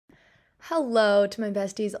Hello to my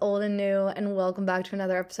besties, old and new, and welcome back to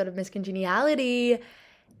another episode of Miss Congeniality.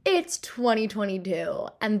 It's 2022,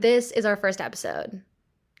 and this is our first episode.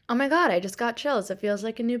 Oh my god, I just got chills. It feels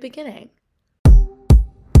like a new beginning.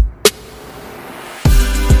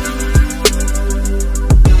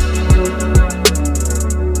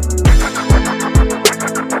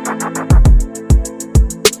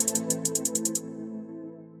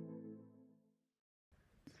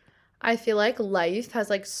 I feel like life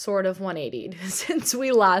has sort of 180'd since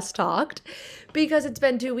we last talked because it's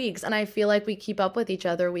been 2 weeks and I feel like we keep up with each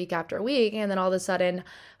other week after week and then all of a sudden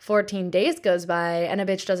 14 days goes by and a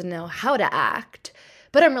bitch doesn't know how to act.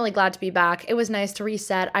 But I'm really glad to be back. It was nice to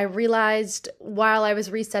reset. I realized while I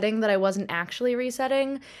was resetting that I wasn't actually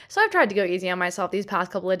resetting. So I've tried to go easy on myself these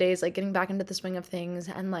past couple of days, getting back into the swing of things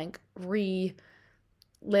and reliving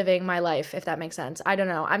my life, if that makes sense. I don't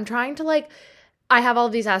know. I'm trying to I have all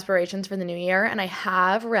of these aspirations for the new year, and I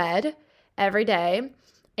have read every day,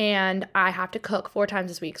 and I have to cook 4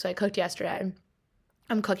 times this week. So I cooked yesterday.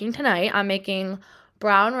 I'm cooking tonight. I'm making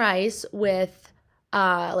brown rice with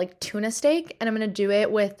tuna steak, and I'm gonna do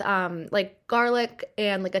it with garlic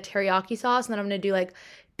and a teriyaki sauce, and then I'm gonna do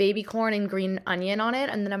baby corn and green onion on it,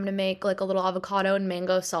 and then I'm gonna make a little avocado and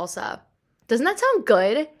mango salsa. Doesn't that sound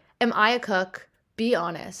good? Am I a cook? Be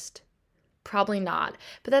honest. Probably not.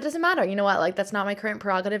 But that doesn't matter. You know what? That's not my current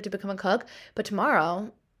prerogative to become a cook. But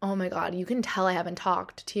tomorrow, oh my God, you can tell I haven't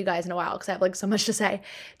talked to you guys in a while because I have so much to say.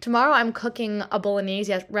 Tomorrow I'm cooking a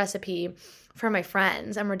bolognese recipe for my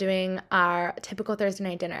friends and we're doing our typical Thursday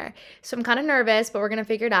night dinner. So I'm kind of nervous, but we're going to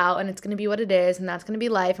figure it out and it's going to be what it is and that's going to be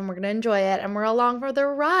life and we're going to enjoy it and we're along for the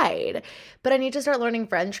ride. But I need to start learning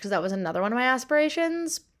French because that was another one of my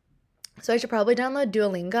aspirations. So I should probably download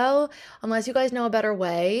Duolingo, unless you guys know a better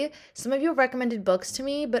way. Some of you have recommended books to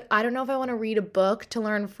me, but I don't know if I want to read a book to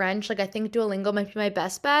learn French. I think Duolingo might be my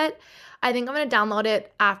best bet. I think I'm going to download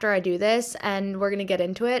it after I do this, and we're going to get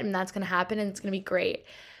into it, and that's going to happen, and it's going to be great.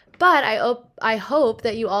 But I hope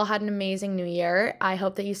that you all had an amazing new year. I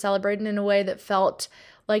hope that you celebrated in a way that felt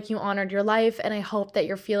like you honored your life, and I hope that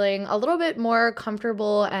you're feeling a little bit more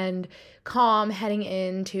comfortable and calm heading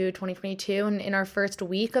into 2022 and in our first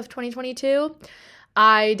week of 2022.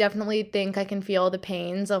 I definitely think I can feel the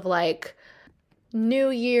pains of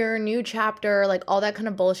new year, new chapter, all that kind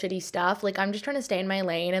of bullshitty stuff. I'm just trying to stay in my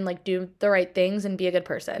lane and do the right things and be a good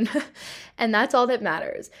person. And that's all that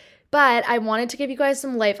matters. But I wanted to give you guys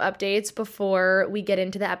some life updates before we get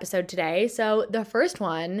into the episode today. So the first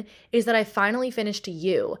one is that I finally finished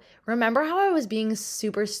You. Remember how I was being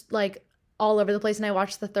super all over the place and I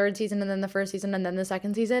watched the 3rd season and then the 1st season and then the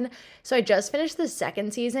 2nd season? So I just finished the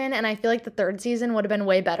 2nd season and I feel like the 3rd season would have been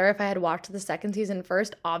way better if I had watched the 2nd season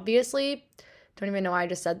first, obviously. Don't even know why I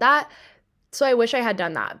just said that. So I wish I had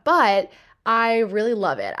done that. But I really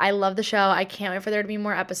love it. I love the show. I can't wait for there to be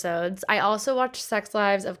more episodes. I also watched Sex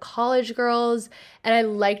Lives of College Girls, and I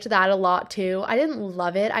liked that a lot too. I didn't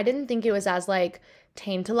love it. I didn't think it was as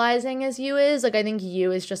tantalizing as You is. I think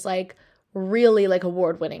You is just really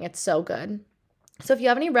award winning. It's so good. So if you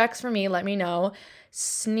have any recs for me, let me know.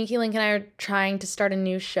 Sneaky Link and I are trying to start a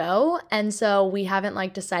new show, and so we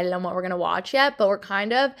haven't decided on what we're gonna watch yet, but we're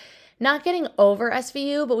kind of not getting over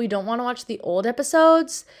SVU, but we don't want to watch the old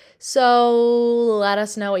episodes. So let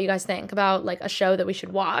us know what you guys think about a show that we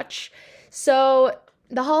should watch. So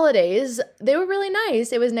the holidays, they were really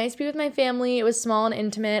nice. It was nice to be with my family. It was small and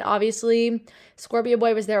intimate. Obviously, Scorpio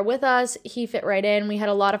Boy was there with us. He fit right in. We had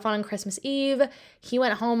a lot of fun on Christmas Eve. He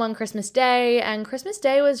went home on Christmas Day, and Christmas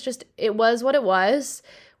Day was it was what it was.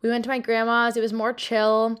 We went to my grandma's. It was more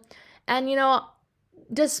chill. And,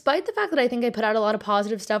 despite the fact that I think I put out a lot of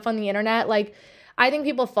positive stuff on the internet, I think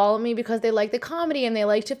people follow me because they like the comedy and they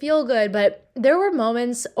like to feel good, but there were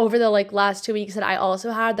moments over the last 2 weeks that I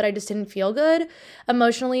also had that I just didn't feel good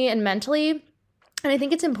emotionally and mentally. And I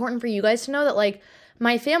think it's important for you guys to know that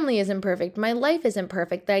my family isn't perfect. My life isn't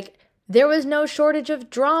perfect. There was no shortage of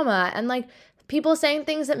drama and people saying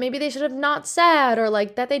things that maybe they should have not said or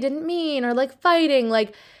that they didn't mean or fighting.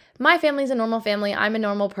 My family's a normal family. I'm a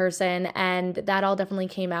normal person, and that all definitely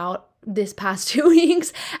came out this past 2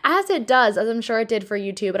 weeks, as it does, as I'm sure it did for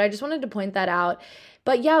you too, but I just wanted to point that out.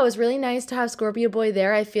 But yeah, it was really nice to have Scorpio Boy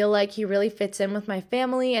there. I feel like he really fits in with my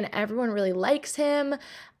family and everyone really likes him.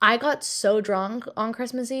 I got so drunk on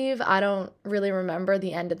Christmas Eve, I don't really remember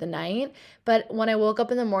the end of the night. But when I woke up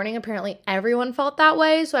in the morning, apparently everyone felt that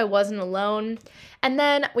way, so I wasn't alone. And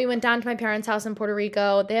then we went down to my parents' house in Puerto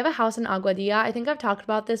Rico. They have a house in Aguadilla. I think I've talked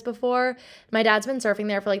about this before. My dad's been surfing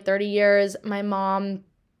there for 30 years. My mom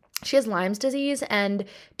she has Lyme's disease and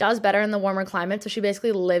does better in the warmer climate. So she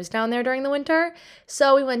basically lives down there during the winter.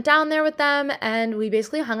 So we went down there with them and we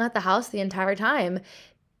basically hung out the house the entire time.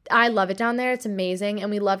 I love it down there. It's amazing.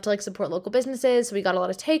 And we love to like support local businesses. So we got a lot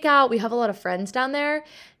of takeout. We have a lot of friends down there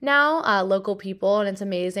now, local people. And it's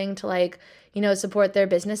amazing to like, support their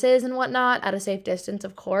businesses and whatnot at a safe distance,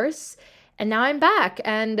 of course. And now I'm back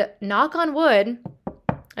and knock on wood,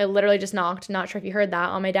 I literally just knocked, not sure if you heard that,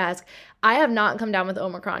 on my desk. I have not come down with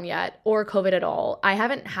Omicron yet or COVID at all. I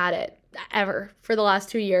haven't had it ever for the last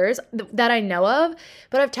 2 years that I know of,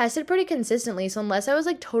 but I've tested pretty consistently. So unless I was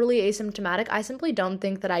like totally asymptomatic, I simply don't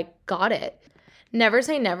think that I got it. Never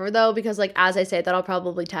say never though, because like as I say that, I'll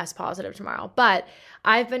probably test positive tomorrow. But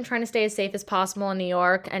I've been trying to stay as safe as possible in New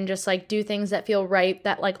York and just like do things that feel right,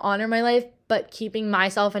 that like honor my life, but keeping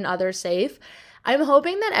myself and others safe. I'm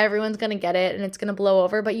hoping that everyone's going to get it and it's going to blow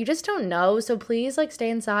over, but you just don't know. So please like stay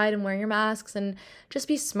inside and wear your masks and just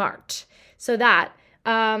be smart. So that,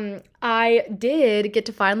 I did get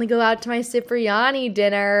to finally go out to my Cipriani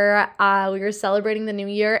dinner. We were celebrating the new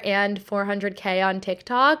year and 400K on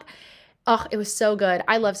TikTok. Oh, it was so good.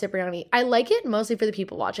 I love Cipriani. I like it mostly for the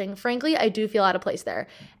people watching. Frankly, I do feel out of place there.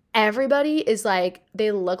 Everybody is like,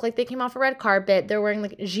 they look like they came off a red carpet. They're wearing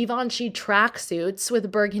like Givenchy tracksuits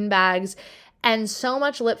with Birkin bags and so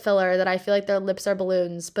much lip filler that I feel like their lips are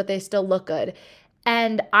balloons, but they still look good.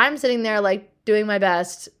 And I'm sitting there like doing my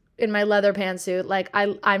best in my leather pantsuit. Like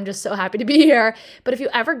I'm just so happy to be here. But if you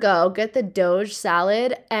ever go, get the Doge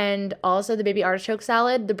salad and also the baby artichoke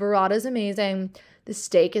salad. The burrata is amazing. The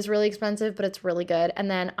steak is really expensive, but it's really good.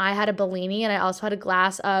 And then I had a Bellini and I also had a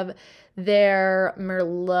glass of their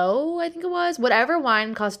Merlot, I think it was. Whatever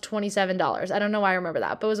wine cost $27. I don't know why I remember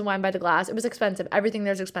that, but it was a wine by the glass. It was expensive. Everything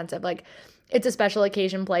there's expensive. Like it's a special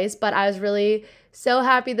occasion place, but I was really so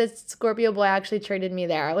happy that Scorpio Boy actually treated me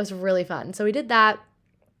there. It was really fun. So we did that.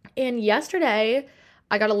 And yesterday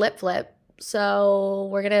I got a lip flip. So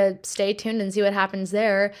we're going to stay tuned and see what happens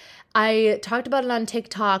there. I talked about it on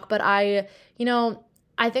TikTok, but I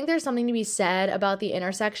think there's something to be said about the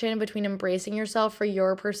intersection between embracing yourself for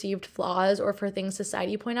your perceived flaws or for things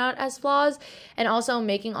society point out as flaws, and also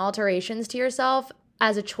making alterations to yourself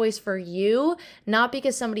as a choice for you, not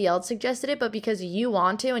because somebody else suggested it, but because you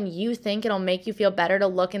want to and you think it'll make you feel better to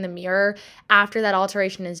look in the mirror after that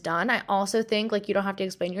alteration is done. I also think like you don't have to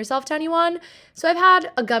explain yourself to anyone. So I've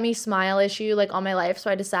had a gummy smile issue like all my life, so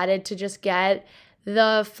I decided to just get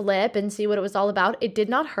the flip and see what it was all about. It did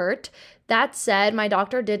not hurt. That said, my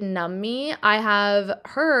doctor did numb me. I have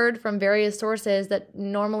heard from various sources that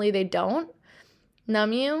normally they don't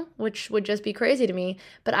numb you, which would just be crazy to me.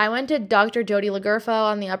 But I went to Dr. Jody Lagerfo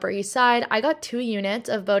on the Upper East Side. I got 2 units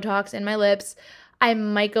of Botox in my lips. I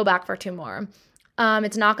might go back for 2 more.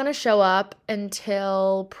 It's not going to show up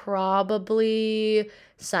until probably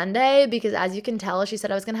Sunday because as you can tell, she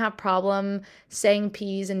said I was going to have problem saying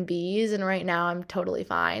P's and B's, and right now I'm totally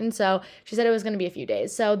fine. So she said it was going to be a few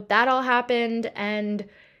days. So that all happened, and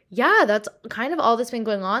yeah, that's kind of all that's been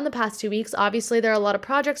going on the past 2 weeks. Obviously, there are a lot of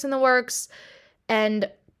projects in the works,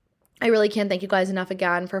 and I really can't thank you guys enough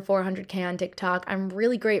again for 400K on TikTok. I'm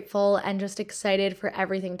really grateful and just excited for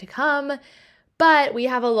everything to come. But we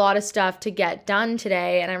have a lot of stuff to get done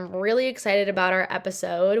today, and I'm really excited about our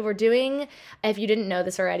episode. We're doing, if you didn't know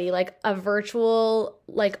this already, like a virtual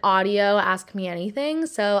like audio Ask Me Anything.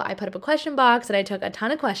 So I put up a question box and I took a ton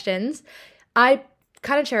of questions. I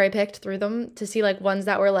kind of cherry picked through them to see like ones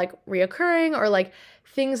that were like reoccurring or like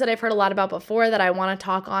things that I've heard a lot about before that I want to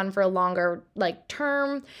talk on for a longer like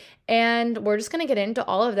term. And we're just going to get into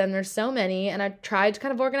all of them. There's so many, and I tried to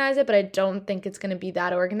kind of organize it, but I don't think it's going to be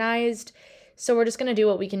that organized. So we're just going to do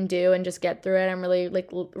what we can do and just get through it. I'm really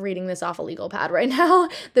like reading this off a legal pad right now,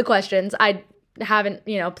 the questions. I haven't,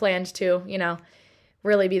 planned to,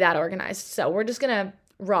 really be that organized. So we're just going to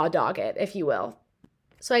raw dog it, if you will.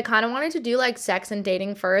 So I kind of wanted to do like sex and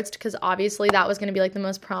dating first because obviously that was going to be like the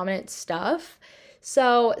most prominent stuff.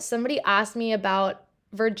 So somebody asked me about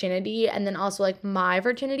virginity and then also like my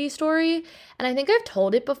virginity story. And I think I've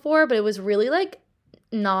told it before, but it was really like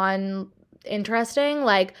non-interesting.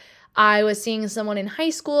 Like I was seeing someone in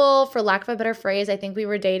high school, for lack of a better phrase. I think we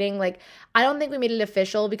were dating. Like, I don't think we made it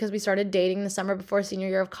official because we started dating the summer before senior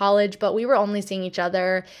year of college, but we were only seeing each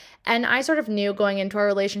other. And I sort of knew going into our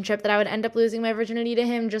relationship that I would end up losing my virginity to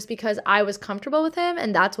him just because I was comfortable with him.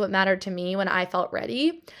 And that's what mattered to me when I felt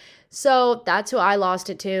ready. So that's who I lost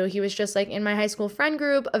it to. He was just like in my high school friend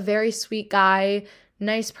group, a very sweet guy,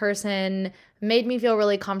 nice person, made me feel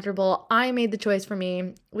really comfortable. I made the choice for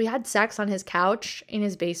me. We had sex on his couch in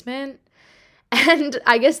his basement, And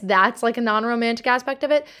I guess that's like a non-romantic aspect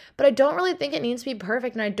of it, but I don't really think it needs to be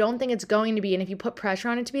perfect, and I don't think it's going to be. And if you put pressure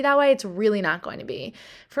on it to be that way, it's really not going to be.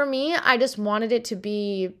 For me, I just wanted it to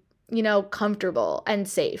be, comfortable and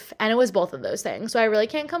safe. And it was both of those things. So I really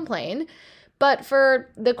can't complain. But for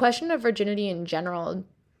the question of virginity in general,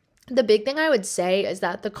 the big thing I would say is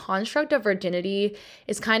that the construct of virginity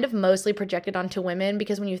is kind of mostly projected onto women,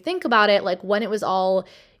 because when you think about it, like when it was all,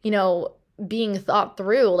 being thought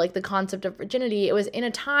through, like the concept of virginity, it was in a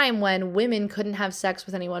time when women couldn't have sex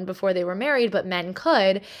with anyone before they were married, but men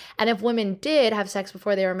could. And if women did have sex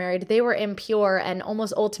before they were married, they were impure and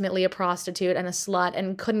almost ultimately a prostitute and a slut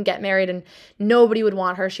and couldn't get married, and nobody would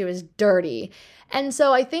want her. She was dirty. And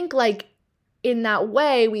so I think like in that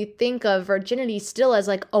way, we think of virginity still as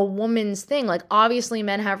like a woman's thing. Like obviously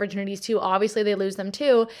men have virginities too. Obviously they lose them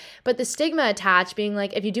too. But the stigma attached being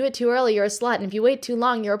like, if you do it too early, you're a slut. And if you wait too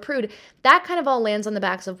long, you're a prude. That kind of all lands on the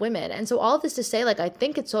backs of women. And so all of this to say, like, I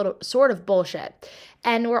think it's sort of bullshit.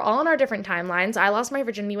 And we're all on our different timelines. I lost my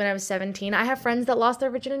virginity when I was 17. I have friends that lost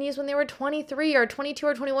their virginities when they were 23 or 22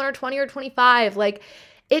 or 21 or 20 or 25. Like,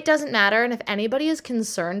 it doesn't matter. And if anybody is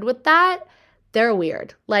concerned with that, they're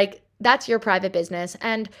weird. Like, that's your private business.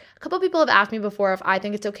 And a couple of people have asked me before if I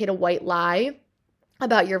think it's okay to white lie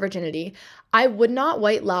about your virginity. I would not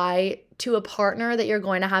white lie to a partner that you're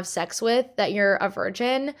going to have sex with that you're a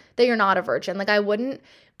virgin, that you're not a virgin. Like, I wouldn't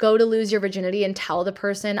go to lose your virginity and tell the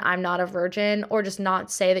person I'm not a virgin, or just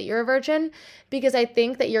not say that you're a virgin, because I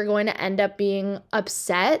think that you're going to end up being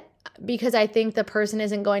upset, because I think the person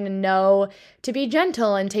isn't going to know to be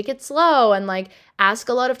gentle and take it slow and like ask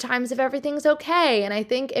a lot of times if everything's okay. And I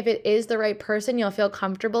think if it is the right person, you'll feel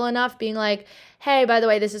comfortable enough being like, hey, by the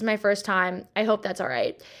way, this is my first time. I hope that's all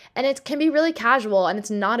right. And it can be really casual and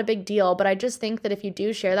it's not a big deal. But I just think that if you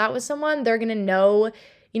do share that with someone, they're going to know,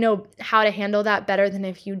 how to handle that better than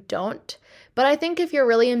if you don't. But I think if you're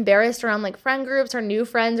really embarrassed around like friend groups or new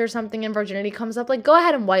friends or something and virginity comes up, like go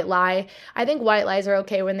ahead and white lie. I think white lies are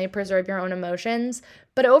okay when they preserve your own emotions.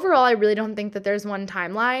 But overall, I really don't think that there's one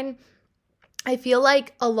timeline. I feel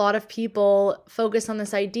like a lot of people focus on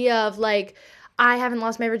this idea of like, I haven't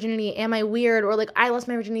lost my virginity. Am I weird? Or like, I lost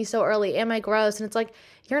my virginity so early. Am I gross? And it's like,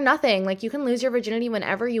 you're nothing. Like, you can lose your virginity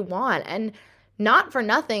whenever you want. And not for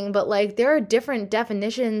nothing, but like there are different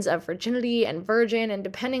definitions of virginity and virgin, and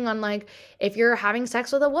depending on like if you're having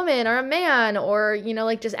sex with a woman or a man or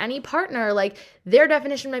like just any partner, like their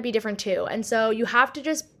definition might be different too. And so you have to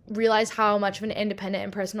just realize how much of an independent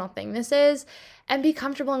and personal thing this is, and be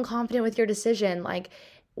comfortable and confident with your decision. Like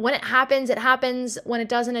when it happens, it happens. When it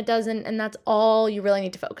doesn't, it doesn't. And that's all you really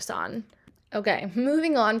need to focus on. Okay,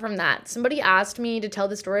 moving on from that. Somebody asked me to tell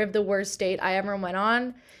the story of the worst date I ever went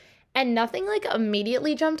on. And nothing like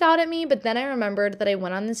immediately jumped out at me, but then I remembered that I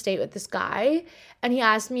went on this date with this guy and he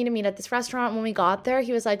asked me to meet at this restaurant. When we got there,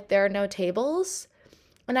 he was like, there are no tables.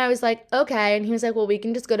 And I was like, okay. And he was like, well, we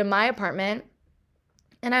can just go to my apartment.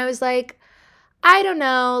 And I was like, I don't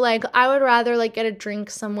know. Like, I would rather like get a drink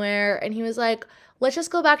somewhere. And he was like, let's just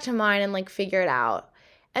go back to mine and like figure it out.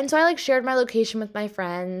 And so I like shared my location with my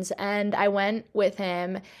friends and I went with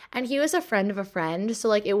him, and he was a friend of a friend. So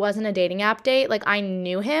like it wasn't a dating app date. Like I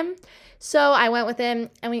knew him. So I went with him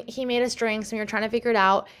and he made us drinks and we were trying to figure it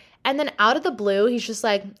out. And then out of the blue, he's just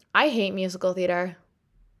like, I hate musical theater.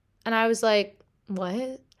 And I was like,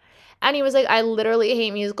 what? And he was like, I literally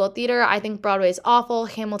hate musical theater. I think Broadway's awful.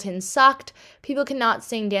 Hamilton sucked. People cannot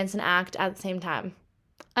sing, dance, and act at the same time.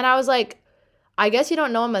 And I was like, I guess you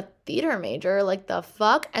don't know I'm a theater major, like the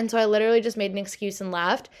fuck? And so I literally just made an excuse and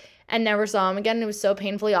left and never saw him again. It was so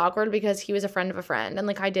painfully awkward because he was a friend of a friend and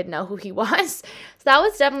like I didn't know who he was. So that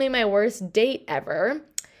was definitely my worst date ever.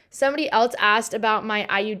 Somebody else asked about my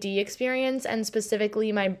IUD experience and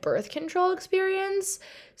specifically my birth control experience.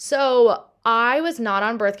 So I was not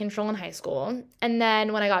on birth control in high school. And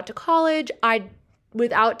then when I got to college,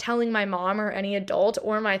 without telling my mom or any adult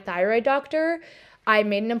or my thyroid doctor, I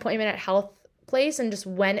made an appointment at Health Place and just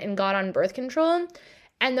went and got on birth control.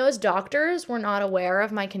 And those doctors were not aware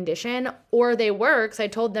of my condition, or they were because I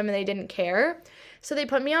told them and they didn't care. So they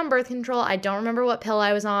put me on birth control. I don't remember what pill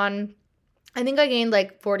I was on. I think I gained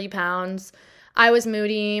like 40 pounds. I was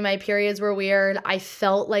moody. My periods were weird. I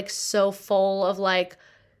felt like so full of like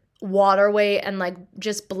water weight and like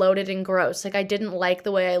just bloated and gross. Like I didn't like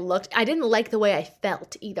the way I looked. I didn't like the way I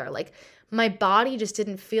felt either. Like my body just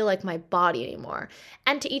didn't feel like my body anymore.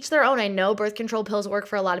 And to each their own. I know birth control pills work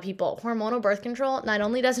for a lot of people. Hormonal birth control not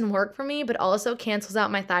only doesn't work for me, but also cancels out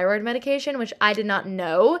my thyroid medication, which I did not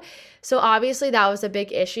know. So obviously that was a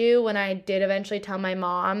big issue when I did eventually tell my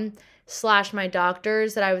mom. / my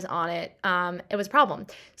doctors that I was on it, it was a problem.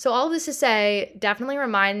 So all of this to say, definitely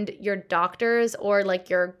remind your doctors or like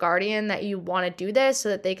your guardian that you want to do this so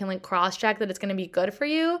that they can like cross-check that it's going to be good for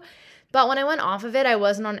you. But when I went off of it, I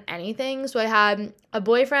wasn't on anything. So I had a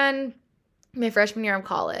boyfriend my freshman year of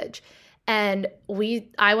college, and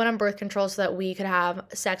I went on birth control so that we could have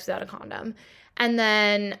sex without a condom. And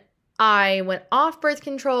then I went off birth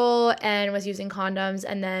control and was using condoms,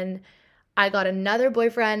 and then I got another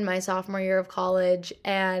boyfriend my sophomore year of college,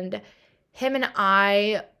 and him and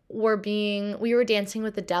I we were dancing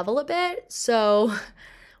with the devil a bit. So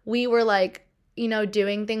we were like,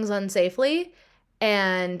 doing things unsafely,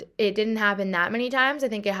 and it didn't happen that many times. I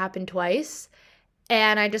think it happened twice.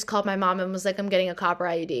 And I just called my mom and was like, I'm getting a copper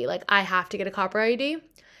IUD. Like, I have to get a copper IUD.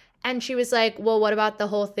 And she was like, well, what about the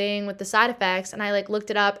whole thing with the side effects? And I like looked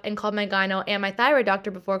it up and called my gyno and my thyroid doctor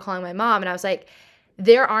before calling my mom. And I was like,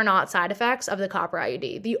 there are not side effects of the copper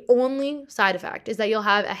IUD. The only side effect is that you'll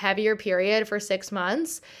have a heavier period for 6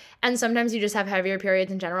 months. And sometimes you just have heavier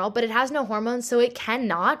periods in general, but it has no hormones, so it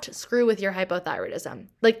cannot screw with your hypothyroidism.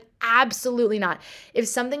 Like, absolutely not. If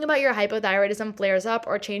something about your hypothyroidism flares up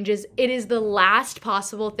or changes, it is the last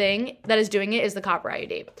possible thing that is doing it is the copper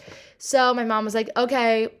IUD. So my mom was like,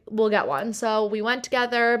 okay, we'll get one. So we went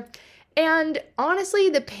together, and honestly,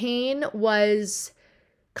 the pain was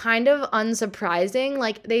kind of unsurprising.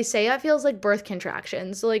 Like, they say it feels like birth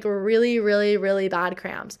contractions, so like really, really, really bad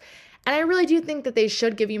cramps. And I really do think that they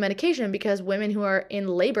should give you medication because women who are in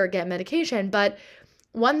labor get medication. But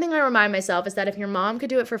one thing I remind myself is that if your mom could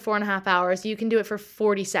do it for 4.5 hours, you can do it for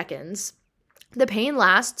 40 seconds. The pain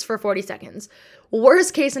lasts for 40 seconds.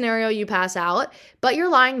 Worst case scenario, you pass out, but you're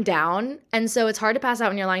lying down. And so it's hard to pass out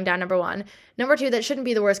when you're lying down, number one. Number two, that shouldn't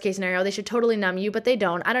be the worst case scenario. They should totally numb you, but they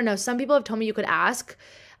don't. I don't know. Some people have told me you could ask.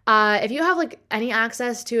 If you have like any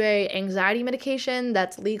access to a anxiety medication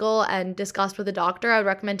that's legal and discussed with a doctor, I would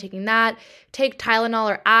recommend taking that. Take Tylenol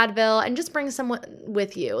or Advil and just bring someone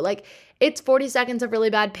with you. Like, it's 40 seconds of really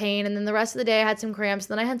bad pain, and then the rest of the day I had some cramps,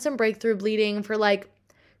 and then I had some breakthrough bleeding for like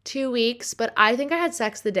 2 weeks, but I think I had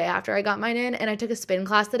sex the day after I got mine in, and I took a spin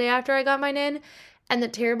class the day after I got mine in. And the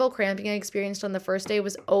terrible cramping I experienced on the first day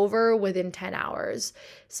was over within 10 hours.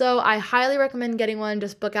 So I highly recommend getting one.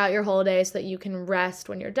 Just book out your holiday so that you can rest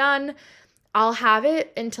when you're done. I'll have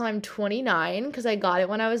it until I'm 29 because I got it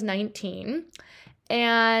when I was 19.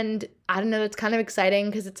 And I don't know, it's kind of exciting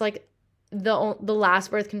because it's like the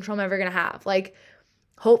last birth control I'm ever going to have. Like,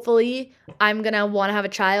 hopefully I'm going to want to have a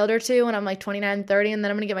child or two when I'm like 29, 30, and then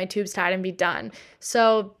I'm going to get my tubes tied and be done.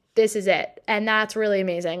 So this is it. And that's really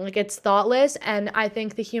amazing. Like, it's thoughtless. And I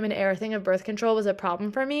think the human error thing of birth control was a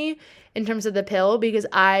problem for me in terms of the pill because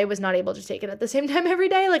I was not able to take it at the same time every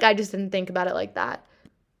day. Like, I just didn't think about it like that.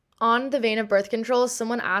 On the vein of birth control,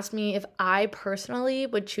 someone asked me if I personally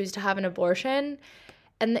would choose to have an abortion.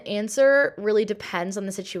 And the answer really depends on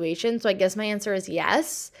the situation. So I guess my answer is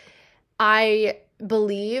yes. I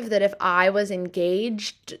believe that if I was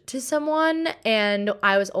engaged to someone and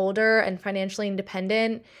I was older and financially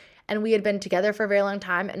independent and we had been together for a very long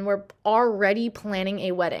time and we're already planning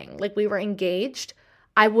a wedding, like we were engaged,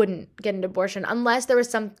 I wouldn't get an abortion unless there was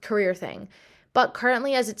some career thing. But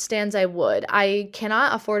currently, as it stands, I would. I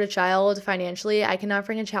cannot afford a child financially. I cannot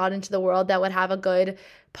bring a child into the world that would have a good,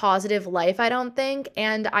 positive life, I don't think.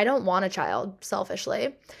 And I don't want a child,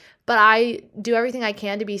 selfishly. But I do everything I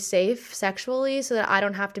can to be safe sexually so that I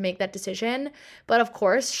don't have to make that decision. But of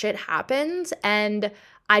course, shit happens. And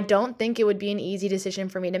I don't think it would be an easy decision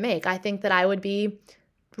for me to make. I think that I would be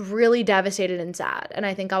really devastated and sad. And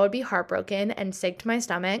I think I would be heartbroken and sick to my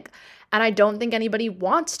stomach. And I don't think anybody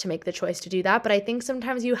wants to make the choice to do that. But I think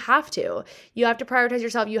sometimes you have to. You have to prioritize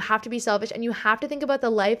yourself. You have to be selfish. And you have to think about the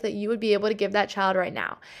life that you would be able to give that child right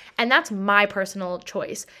now. And that's my personal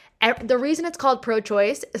choice. The reason it's called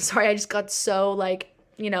pro-choice, sorry, I just got so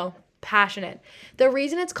passionate. The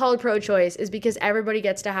reason it's called pro-choice is because everybody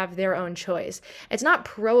gets to have their own choice. It's not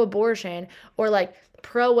pro-abortion or like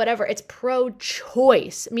pro whatever. It's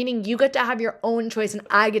pro-choice, meaning you get to have your own choice and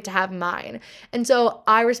I get to have mine. And so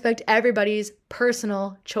I respect everybody's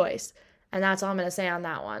personal choice. And that's all I'm going to say on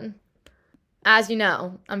that one. As you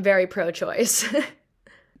know, I'm very pro-choice.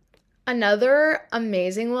 Another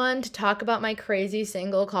amazing one to talk about my crazy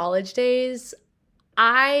single college days.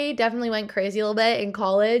 I definitely went crazy a little bit in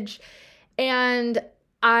college, and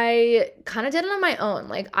I kind of did it on my own.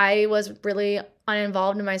 Like, I was really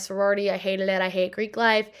uninvolved in my sorority. I hated it. I hate Greek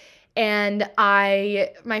life. And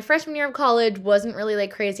my freshman year of college wasn't really like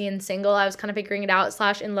crazy and single. I was kind of figuring it out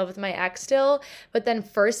 / in love with my ex still. But then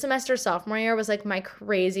first semester sophomore year was like my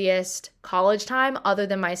craziest college time other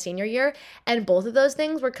than my senior year. And both of those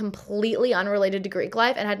things were completely unrelated to Greek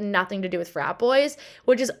life and had nothing to do with frat boys,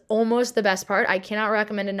 which is almost the best part. I cannot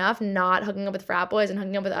recommend enough not hooking up with frat boys and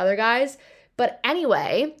hooking up with other guys. But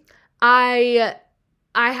anyway, I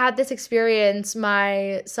had this experience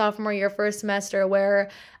my sophomore year, first semester, where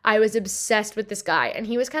I was obsessed with this guy. And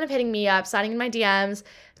he was kind of hitting me up, sliding in my DMs,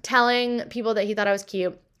 telling people that he thought I was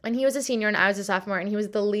cute. And he was a senior and I was a sophomore, and he was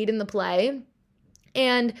the lead in the play.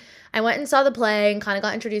 And I went and saw the play and kind of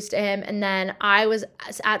got introduced to him. And then I was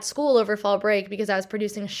at school over fall break because I was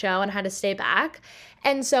producing a show and had to stay back.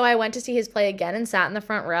 And so I went to see his play again and sat in the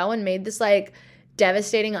front row and made this like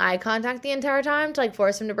devastating eye contact the entire time to like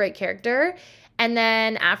force him to break character. And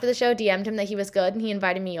then after the show, DM'd him that he was good and he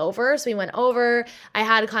invited me over. So we went over. I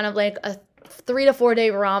had kind of like a 3 to 4 day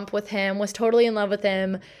romp with him, was totally in love with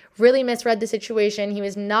him, really misread the situation. He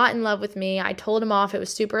was not in love with me. I told him off. It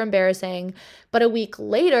was super embarrassing. But a week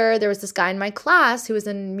later, there was this guy in my class who was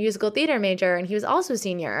a musical theater major, and he was also a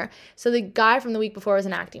senior. So the guy from the week before was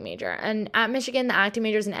an acting major. And at Michigan, the acting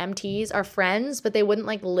majors and MTs are friends, but they wouldn't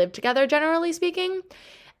like live together, generally speaking.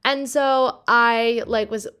 And so I like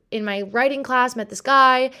was in my writing class, met this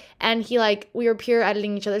guy, and we were peer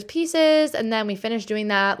editing each other's pieces. And then we finished doing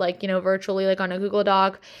that, virtually, like on a Google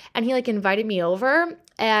Doc. And he invited me over,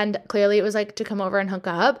 and clearly it was to come over and hook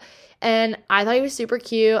up. And I thought he was super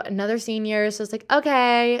cute, another senior. So I was like,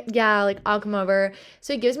 okay, yeah, I'll come over.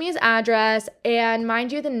 So he gives me his address. And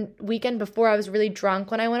mind you, the weekend before I was really drunk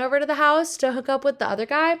when I went over to the house to hook up with the other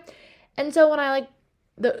guy. And so when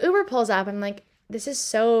the Uber pulls up, I'm like, this is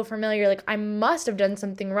so familiar. I must have done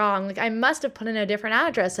something wrong. I must have put in a different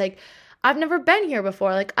address. I've never been here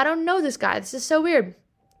before. I don't know this guy. This is so weird.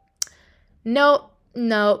 Nope.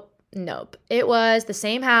 It was the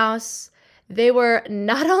same house. They were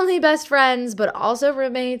not only best friends, but also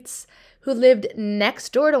roommates who lived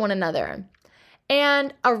next door to one another.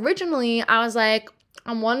 And originally, I was like,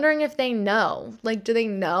 I'm wondering if they know. Do they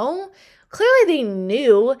know? Clearly they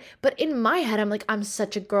knew, but in my head, I'm like, I'm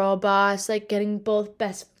such a girl boss, getting both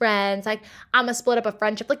best friends. I'm gonna split up a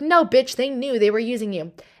friendship. No, bitch, they knew. They were using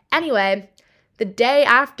you. Anyway, the day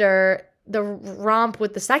after the romp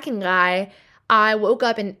with the second guy, I woke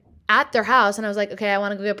up at their house and I was like, okay, I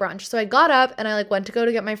want to go get brunch. So I got up and I went to go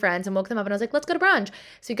to get my friends and woke them up and I was like, let's go to brunch.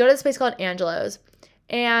 So we go to this place called Angelo's,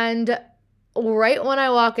 and right when I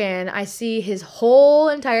walk in, I see his whole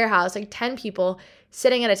entire house, 10 people,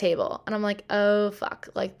 sitting at a table. And I'm like, oh, fuck.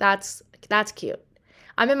 That's cute.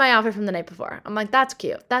 I'm in my outfit from the night before. I'm like, that's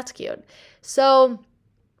cute. That's cute. So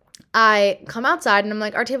I come outside and I'm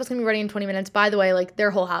like, our table's going to be ready in 20 minutes. By the way, their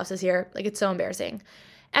whole house is here. It's so embarrassing.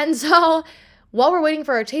 And so while we're waiting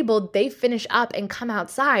for our table, they finish up and come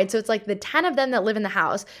outside. So it's the 10 of them that live in the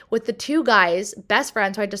house with the 2 guys, best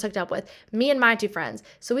friends who I just hooked up with, me and my 2 friends.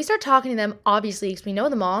 So we start talking to them, obviously, because we know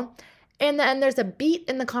them all. And then there's a beat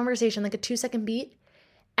in the conversation, a 2-second beat.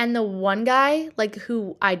 And the one guy,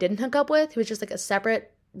 who I didn't hook up with, who was just a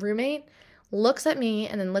separate roommate, looks at me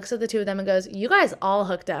and then looks at the 2 of them and goes, you guys all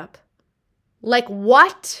hooked up.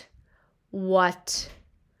 What? What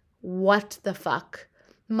the fuck?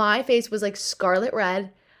 My face was scarlet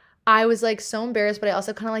red. I was so embarrassed, but I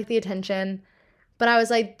also kind of the attention. But I was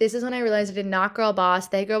this is when I realized I did not girl boss.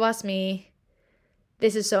 They girl boss me.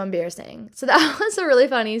 This is so embarrassing. So that was a really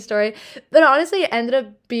funny story. But honestly, it ended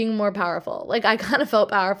up being more powerful. I kind of felt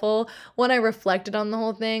powerful when I reflected on the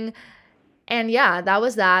whole thing. And yeah, that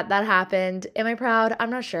was that. That happened. Am I proud? I'm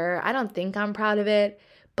not sure. I don't think I'm proud of it.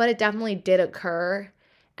 But it definitely did occur.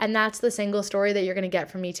 And that's the single story that you're going to get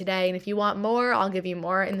from me today. And if you want more, I'll give you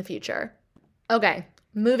more in the future. Okay,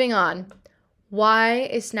 moving on. Why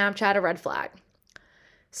is Snapchat a red flag?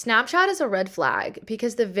 Snapchat is a red flag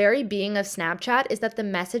because the very being of Snapchat is that the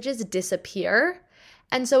messages disappear.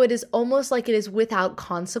 And so it is almost like it is without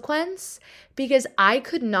consequence, because I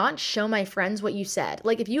could not show my friends what you said.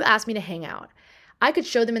 If you asked me to hang out, I could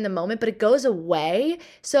show them in the moment, but it goes away.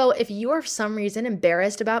 So if you are for some reason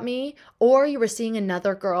embarrassed about me or you were seeing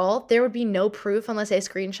another girl, there would be no proof unless I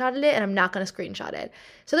screenshotted it, and I'm not going to screenshot it.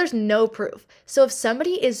 So there's no proof. So if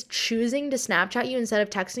somebody is choosing to Snapchat you instead of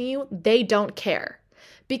texting you, they don't care,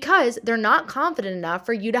 because they're not confident enough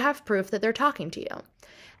for you to have proof that they're talking to you.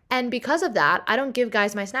 And because of that, I don't give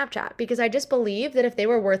guys my Snapchat, because I just believe that if they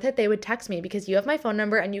were worth it, they would text me, because you have my phone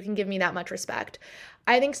number and you can give me that much respect.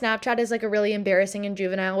 I think Snapchat is a really embarrassing and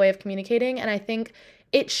juvenile way of communicating. And I think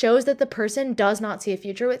it shows that the person does not see a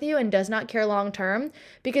future with you and does not care long term,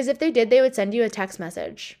 because if they did, they would send you a text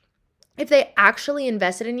message. If they actually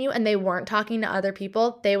invested in you and they weren't talking to other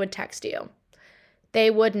people, they would text you. They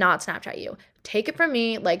would not Snapchat you. Take it from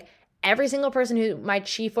me, like every single person who my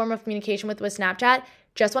chief form of communication with was Snapchat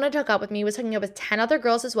just wanted to hook up with me, was hooking up with 10 other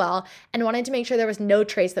girls as well, and wanted to make sure there was no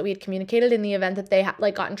trace that we had communicated in the event that they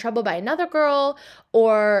like got in trouble by another girl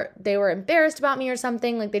or they were embarrassed about me or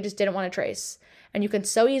something. Like they just didn't want to trace. And you can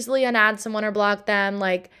so easily unadd someone or block them.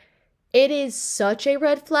 Like it is such a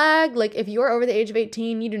red flag. Like if you're over the age of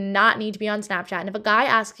 18, you do not need to be on Snapchat. And if a guy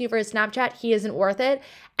asks you for a Snapchat, he isn't worth it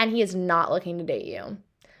and he is not looking to date you.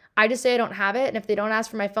 I just say I don't have it. And if they don't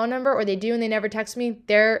ask for my phone number or they do and they never text me,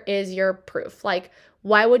 there is your proof. Like,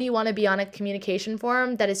 why would you want to be on a communication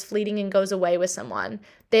forum that is fleeting and goes away with someone?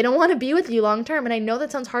 They don't want to be with you long term. And I know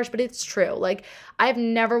that sounds harsh, but it's true. Like, I've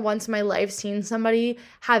never once in my life seen somebody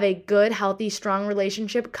have a good, healthy, strong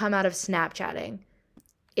relationship come out of Snapchatting.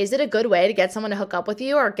 Is it a good way to get someone to hook up with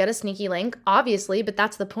you or get a sneaky link? Obviously, but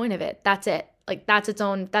that's the point of it. That's it. Like, that's its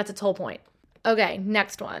whole point. Okay,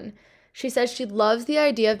 next one. She says she loves the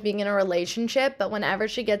idea of being in a relationship, but whenever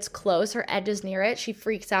she gets close or edges near it, she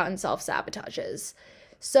freaks out and self-sabotages.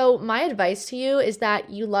 So my advice to you is that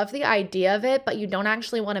you love the idea of it, but you don't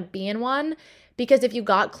actually want to be in one, because if you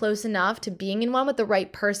got close enough to being in one with the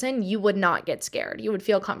right person, you would not get scared. You would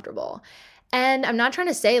feel comfortable. And I'm not trying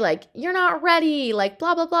to say like, you're not ready, like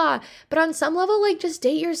blah, blah, blah. But on some level, like just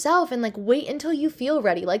date yourself and like wait until you feel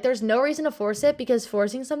ready. Like there's no reason to force it, because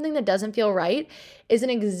forcing something that doesn't feel right is an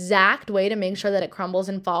exact way to make sure that it crumbles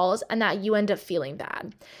and falls and that you end up feeling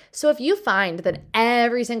bad. So if you find that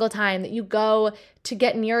every single time that you go to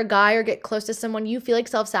get near a guy or get close to someone, you feel like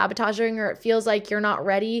self-sabotaging or it feels like you're not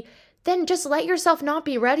ready, then just let yourself not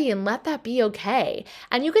be ready and let that be okay.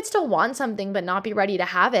 And you could still want something but not be ready to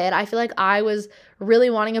have it. I feel like I was really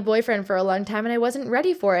wanting a boyfriend for a long time and I wasn't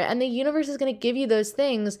ready for it. And the universe is going to give you those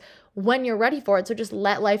things when you're ready for it. So just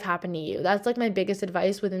let life happen to you. That's like my biggest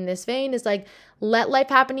advice within this vein is like, let life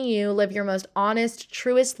happen to you. Live your most honest,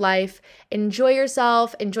 truest life. Enjoy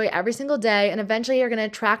yourself. Enjoy every single day. And eventually you're going to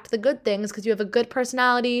attract the good things because you have a good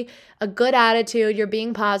personality, a good attitude. You're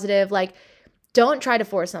being positive. Like, don't try to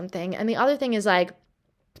force something. And the other thing is like,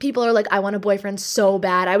 people are like, I want a boyfriend so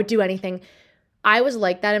bad. I would do anything. I was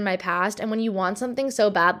like that in my past. And when you want something so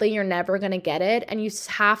badly, you're never going to get it. And you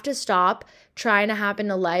have to stop trying to happen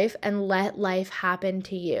to life and let life happen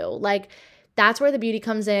to you. Like, that's where the beauty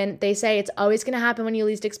comes in. They say it's always going to happen when you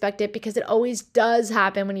least expect it, because it always does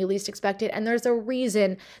happen when you least expect it. And there's a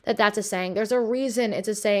reason that that's a saying. There's a reason it's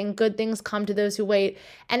a saying, good things come to those who wait.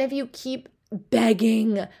 And if you keep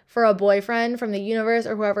begging for a boyfriend from the universe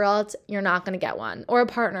or whoever else, you're not going to get one, or a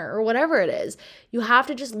partner or whatever it is. You have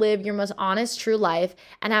to just live your most honest, true life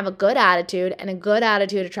and have a good attitude, and a good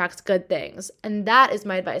attitude attracts good things. And that is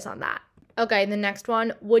my advice on that. Okay, the next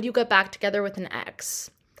one, would you get back together with an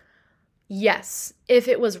ex? Yes, if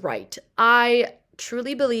it was right. I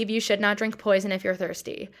truly believe you should not drink poison if you're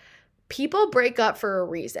thirsty. People break up for a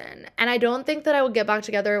reason. And I don't think that I would get back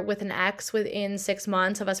together with an ex within 6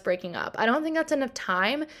 months of us breaking up. I don't think that's enough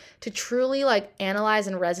time to truly like analyze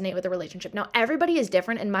and resonate with a relationship. Now, everybody is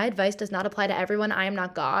different, and my advice does not apply to everyone. I am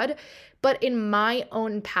not God. But in my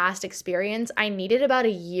own past experience, I needed about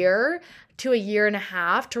a year to a year and a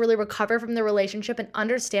half to really recover from the relationship and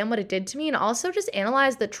understand what it did to me, and also just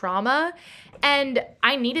analyze the trauma. And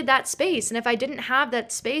I needed that space. And if I didn't have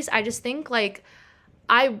that space, I just think like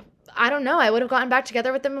I don't know, I would have gotten back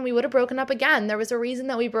together with them and we would have broken up again. There was a reason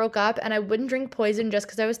that we broke up, and I wouldn't drink poison just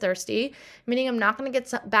because I was thirsty, meaning I'm not going to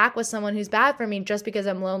get back with someone who's bad for me just because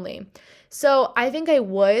I'm lonely. So I think I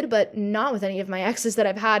would, but not with any of my exes that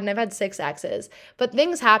I've had, and I've had 6 exes. But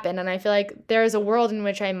things happen, and I feel like there's a world in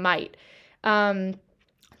which I might. The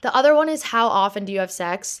other one is, how often do you have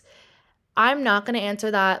sex? I'm not going to answer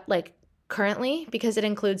that like currently, because it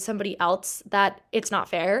includes somebody else that it's not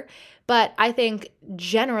fair. But I think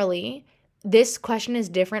generally this question is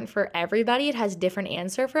different for everybody. It has different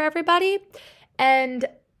answer for everybody. And it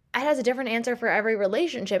has a different answer for every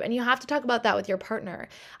relationship. And you have to talk about that with your partner.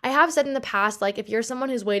 I have said in the past, like if you're someone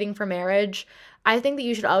who's waiting for marriage, I think that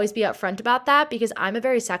you should always be upfront about that, because I'm a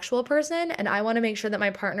very sexual person and I want to make sure that my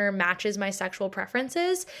partner matches my sexual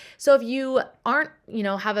preferences. So if you aren't,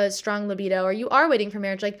 have a strong libido, or you are waiting for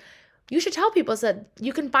marriage, like you should tell people so that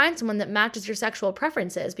you can find someone that matches your sexual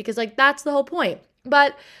preferences, because like that's the whole point.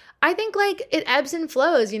 But I think like it ebbs and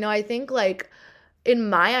flows. I think like in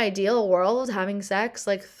my ideal world, having sex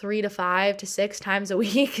like 3 to 5 to 6 times a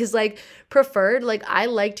week is like preferred. Like I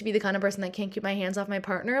like to be the kind of person that can't keep my hands off my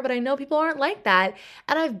partner, but I know people aren't like that.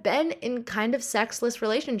 And I've been in kind of sexless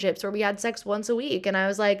relationships where we had sex once a week and I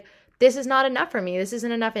was like, this is not enough for me. This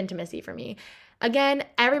isn't enough intimacy for me. Again,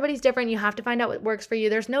 everybody's different. You have to find out what works for you.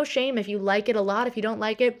 There's no shame if you like it a lot, if you don't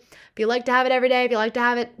like it, if you like to have it every day, if you like to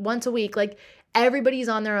have it once a week. Like, everybody's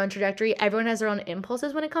on their own trajectory. Everyone has their own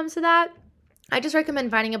impulses when it comes to that. I just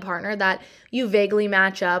recommend finding a partner that you vaguely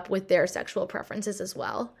match up with their sexual preferences as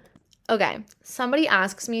well. Okay, somebody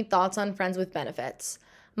asks me thoughts on friends with benefits.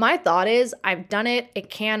 My thought is I've done it. It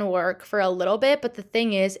can work for a little bit, but the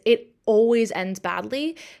thing is, it always ends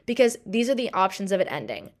badly because these are the options of it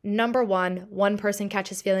ending. Number one person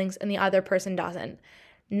catches feelings and the other person doesn't.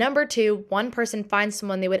 Number two, one person finds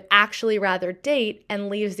someone they would actually rather date and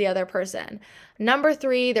leaves the other person. Number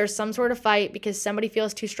three, there's some sort of fight because somebody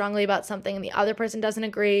feels too strongly about something and the other person doesn't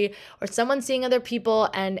agree, or someone's seeing other people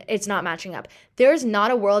and it's not matching up. There's not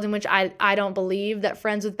a world in which I don't believe that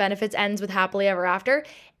friends with benefits ends with happily ever after.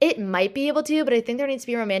 It might be able to, but I think there needs to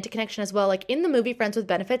be a romantic connection as well. Like in the movie Friends with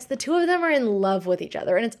Benefits, the two of them are in love with each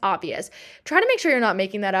other and it's obvious. Try to make sure you're not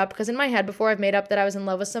making that up, because in my head before, I've made up that I was in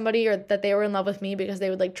love with somebody or that they were in love with me because they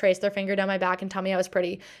would like trace their finger down my back and tell me I was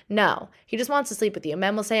pretty. No, he just wants to sleep with you.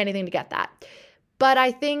 Men will say anything to get that. But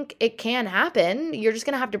I think it can happen. You're just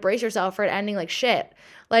going to have to brace yourself for it ending like shit.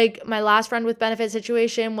 Like my last friend with benefit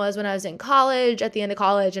situation was when I was in college, at the end of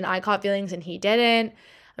college, and I caught feelings and he didn't.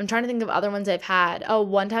 I'm trying to think of other ones I've had. Oh,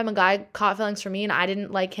 one time a guy caught feelings for me and I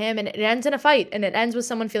didn't like him, and it ends in a fight and it ends with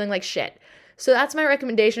someone feeling like shit. So that's my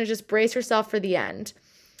recommendation, is just brace yourself for the end.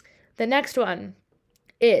 The next one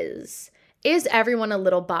is everyone a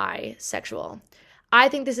little bisexual? I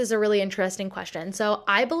think this is a really interesting question. So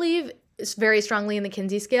I believe very strongly in the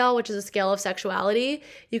Kinsey scale, which is a scale of sexuality.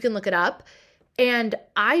 You can look it up. And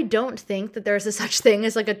I don't think that there's a such thing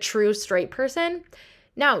as like a true straight person.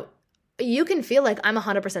 Now, you can feel like I'm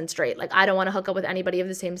 100% straight. Like I don't want to hook up with anybody of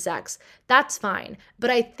the same sex. That's fine.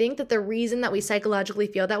 But I think that the reason that we psychologically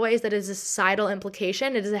feel that way is that it is a societal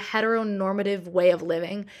implication. It is a heteronormative way of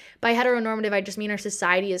living. By heteronormative, I just mean our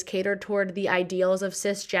society is catered toward the ideals of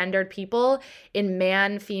cisgendered people in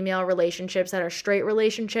man-female relationships that are straight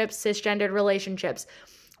relationships, cisgendered relationships.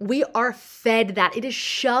 We are fed that. It is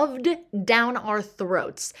shoved down our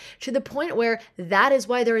throats to the point where that is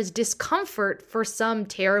why there is discomfort for some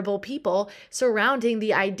terrible people surrounding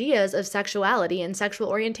the ideas of sexuality and sexual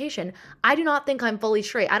orientation. I do not think I'm fully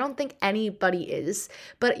straight. I don't think anybody is.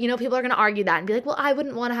 But, people are going to argue that and be like, well, I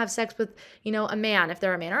wouldn't want to have sex with, a man if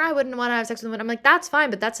they're a man, or I wouldn't want to have sex with a woman. I'm like, that's fine,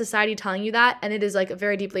 but that's society telling you that, and it is like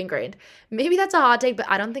very deeply ingrained. Maybe that's a hot take, but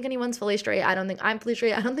I don't think anyone's fully straight. I don't think I'm fully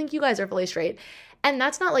straight. I don't think you guys are fully straight. And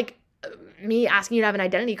that's not like me asking you to have an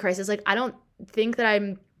identity crisis. Like, I don't think that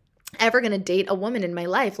I'm ever going to date a woman in my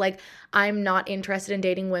life. Like, I'm not interested in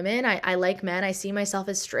dating women. I like men. I see myself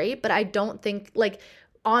as straight, but I don't think, like,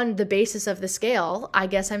 on the basis of the scale, I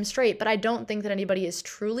guess I'm straight, but I don't think that anybody is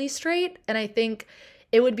truly straight. And I think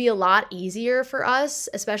it would be a lot easier for us,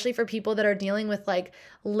 especially for people that are dealing with like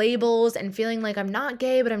labels and feeling like I'm not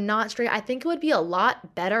gay, but I'm not straight. I think it would be a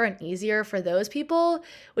lot better and easier for those people,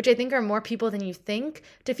 which I think are more people than you think,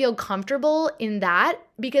 to feel comfortable in that,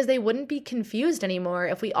 because they wouldn't be confused anymore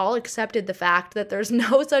if we all accepted the fact that there's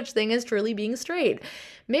no such thing as truly being straight.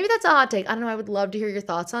 Maybe that's a hot take. I don't know. I would love to hear your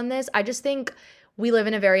thoughts on this. I just think we live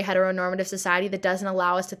in a very heteronormative society that doesn't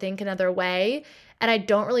allow us to think another way. And I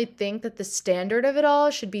don't really think that the standard of it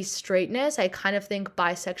all should be straightness. I kind of think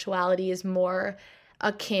bisexuality is more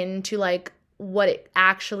akin to like what it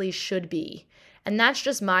actually should be. And that's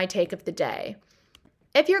just my take of the day.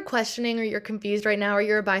 If you're questioning or you're confused right now, or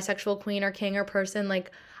you're a bisexual queen or king or person,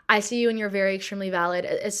 like I see you and you're very extremely valid.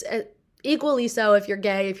 It's equally so if you're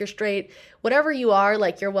gay, if you're straight, whatever you are,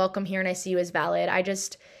 like you're welcome here and I see you as valid. I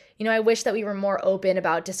just, I wish that we were more open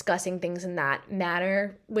about discussing things in that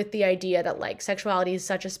manner, with the idea that like sexuality is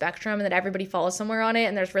such a spectrum and that everybody falls somewhere on it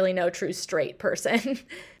and there's really no true straight person.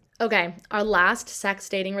 Okay, our last sex,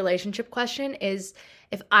 dating, relationship question is,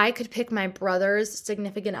 if I could pick my brother's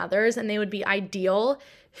significant others and they would be ideal,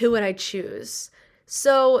 who would I choose?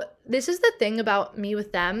 So this is the thing about me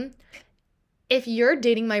with them. If you're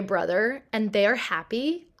dating my brother and they're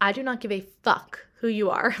happy, I do not give a fuck who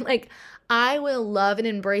you are. Like, I will love and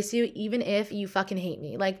embrace you even if you fucking hate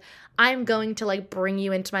me. Like, I'm going to like bring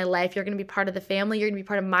you into my life. You're going to be part of the family. You're going to be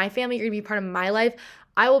part of my family. You're going to be part of my life.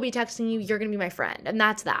 I will be texting you. You're going to be my friend. And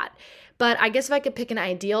that's that. But I guess if I could pick an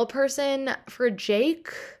ideal person for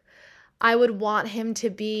Jake, I would want him to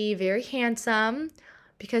be very handsome,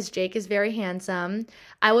 because Jake is very handsome.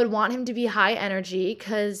 I would want him to be high energy,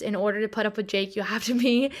 because in order to put up with Jake, you have to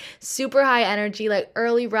be super high energy, like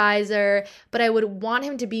early riser. But I would want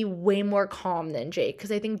him to be way more calm than Jake,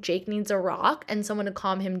 because I think Jake needs a rock and someone to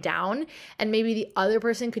calm him down. And maybe the other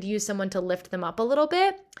person could use someone to lift them up a little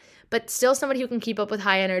bit. But still somebody who can keep up with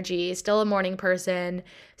high energy, still a morning person,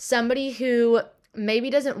 somebody who maybe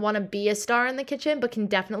doesn't want to be a star in the kitchen, but can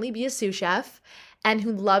definitely be a sous chef, and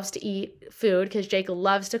who loves to eat food because Jake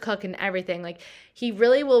loves to cook and everything. Like, he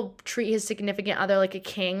really will treat his significant other like a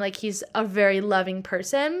king. Like, he's a very loving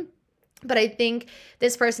person. But I think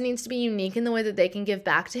this person needs to be unique in the way that they can give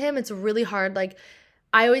back to him. It's really hard. Like,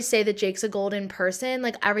 I always say that Jake's a golden person.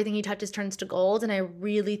 Like, everything he touches turns to gold. And I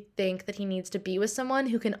really think that he needs to be with someone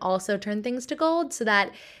who can also turn things to gold so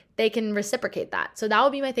that they can reciprocate that. So that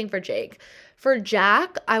would be my thing for Jake. For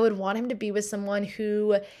Jack, I would want him to be with someone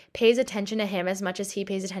who pays attention to him as much as he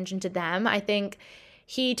pays attention to them. I think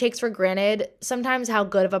he takes for granted sometimes how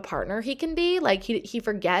good of a partner he can be. Like, he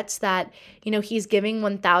forgets that, you know, he's giving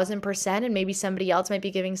 1000% and maybe somebody else might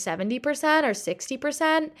be giving 70% or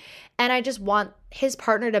 60%. And I just want his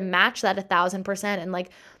partner to match that 1000%. And like,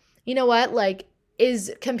 you know what? Like,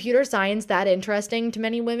 is computer science that interesting to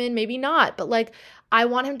many women? Maybe not. But like, I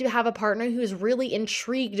want him to have a partner who's really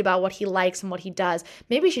intrigued about what he likes and what he does.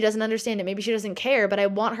 Maybe she doesn't understand it. Maybe she doesn't care, but I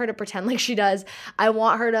want her to pretend like she does. I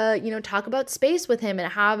want her to, you know, talk about space with him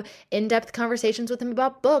and have in-depth conversations with him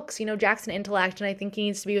about books. You know, Jack's an intellect, and I think he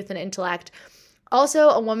needs to be with an intellect. Also,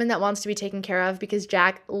 a woman that wants to be taken care of, because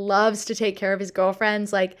Jack loves to take care of his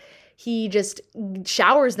girlfriends. Like, he just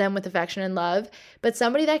showers them with affection and love, but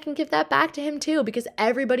somebody that can give that back to him too, because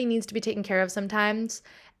everybody needs to be taken care of sometimes.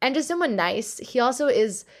 And just someone nice. He also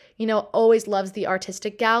is, you know, always loves the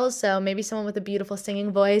artistic gals, so maybe someone with a beautiful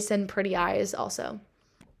singing voice and pretty eyes also.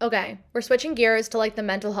 Okay, we're switching gears to like the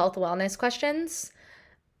mental health wellness questions,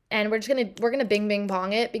 and we're gonna bing bing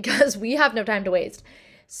bong it because we have no time to waste.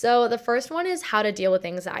 So the first one is how to deal with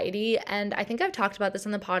anxiety. And I think I've talked about this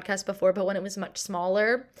on the podcast before, but when it was much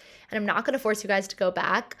smaller, and I'm not going to force you guys to go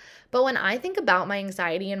back. But when I think about my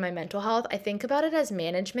anxiety and my mental health, I think about it as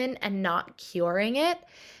management and not curing it.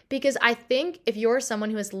 Because I think if you're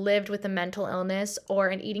someone who has lived with a mental illness or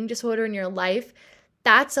an eating disorder in your life,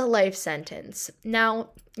 that's a life sentence.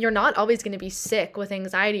 Now, you're not always going to be sick with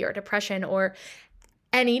anxiety or depression or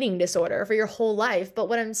an eating disorder for your whole life. But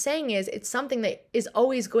what I'm saying is it's something that is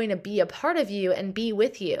always going to be a part of you and be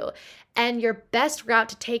with you. And your best route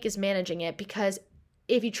to take is managing it, because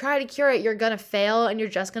if you try to cure it, you're going to fail and you're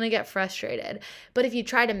just going to get frustrated. But if you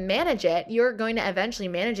try to manage it, you're going to eventually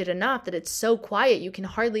manage it enough that it's so quiet you can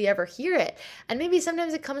hardly ever hear it. And maybe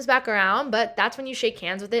sometimes it comes back around, but that's when you shake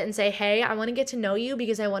hands with it and say, hey, I want to get to know you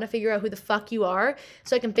because I want to figure out who the fuck you are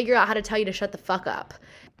so I can figure out how to tell you to shut the fuck up.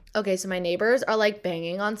 Okay, so my neighbors are like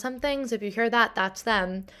banging on something. So if you hear that, that's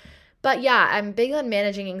them. But yeah, I'm big on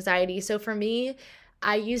managing anxiety. So for me,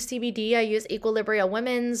 I use CBD. I use Equilibria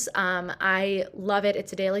Women's. I love it.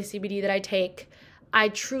 It's a daily CBD that I take. I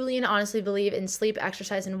truly and honestly believe in sleep,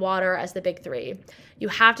 exercise, and water as the big three. You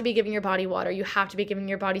have to be giving your body water. You have to be giving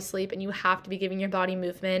your body sleep, and you have to be giving your body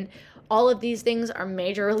movement. All of these things are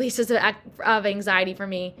major releases of anxiety for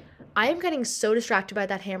me. I am getting so distracted by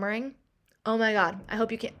that hammering. Oh my God. I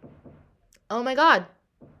hope you can't. Oh my God.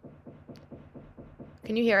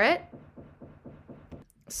 Can you hear it?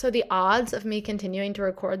 So the odds of me continuing to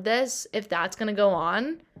record this, if that's going to go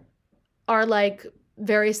on, are like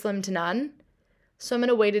very slim to none. So I'm going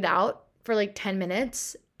to wait it out for like 10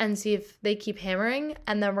 minutes and see if they keep hammering.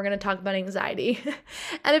 And then we're going to talk about anxiety.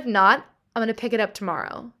 And if not, I'm going to pick it up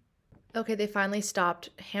tomorrow. Okay, they finally stopped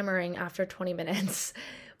hammering after 20 minutes.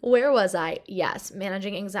 Where was I? Yes,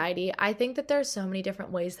 managing anxiety. I think that there's so many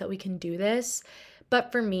different ways that we can do this.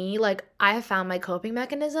 But for me, like, I have found my coping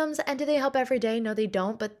mechanisms, and do they help every day? No, they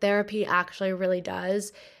don't, but therapy actually really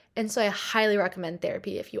does. And so I highly recommend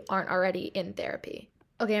therapy if you aren't already in therapy.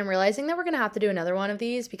 Okay, I'm realizing that we're going to have to do another one of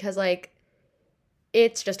these because, like,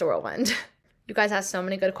 it's just a whirlwind. You guys asked so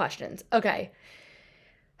many good questions. Okay.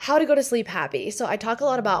 How to go to sleep happy. So I talk a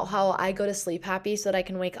lot about how I go to sleep happy so that I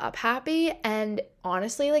can wake up happy. And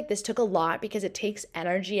honestly, like, this took a lot because it takes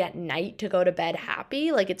energy at night to go to bed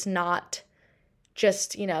happy. Like, it's not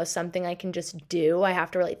just, you know, something I can just do. I have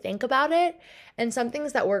to really think about it. And some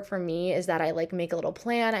things that work for me is that I like make a little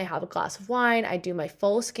plan. I have a glass of wine. I do my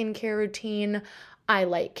full skincare routine. I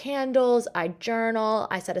light candles, I journal,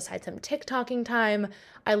 I set aside some TikToking time,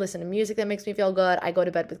 I listen to music that makes me feel good, I go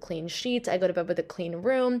to bed with clean sheets, I go to bed with a clean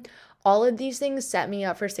room. All of these things set me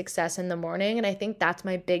up for success in the morning, and I think that's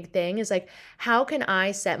my big thing is like, how can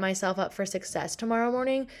I set myself up for success tomorrow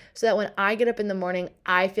morning so that when I get up in the morning,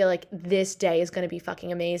 I feel like this day is going to be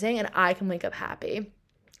fucking amazing and I can wake up happy.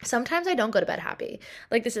 Sometimes I don't go to bed happy.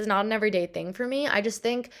 Like, this is not an everyday thing for me. I just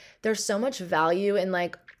think there's so much value in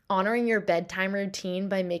like honoring your bedtime routine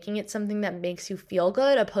by making it something that makes you feel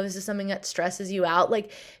good opposed to something that stresses you out. Like,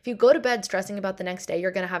 if you go to bed stressing about the next day,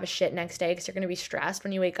 you're going to have a shit next day because you're going to be stressed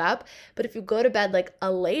when you wake up. But if you go to bed like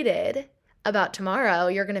elated, about tomorrow,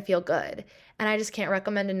 you're going to feel good. And I just can't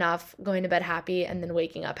recommend enough going to bed happy and then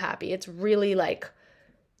waking up happy. It's really like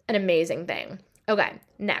an amazing thing. Okay,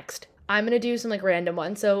 next. I'm going to do some like random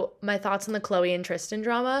ones. So my thoughts on the Khloe and Tristan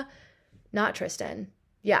drama. Not Tristan.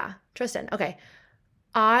 Yeah, Tristan. Okay.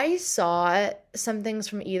 I saw some things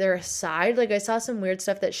from either side. Like I saw some weird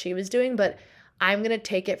stuff that she was doing, but I'm going to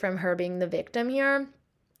take it from her being the victim here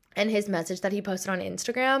and his message that he posted on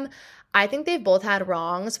Instagram. I think they've both had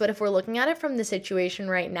wrongs, but if we're looking at it from the situation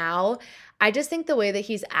right now, I just think the way that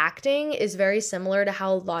he's acting is very similar to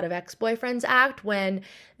how a lot of ex-boyfriends act when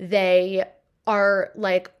they are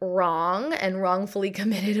like wrong and wrongfully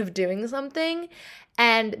committed of doing something,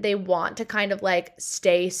 and they want to kind of like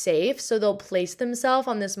stay safe. So they'll place themselves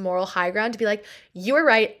on this moral high ground to be like, you were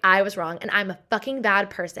right, I was wrong, and I'm a fucking bad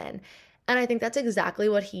person. And I think that's exactly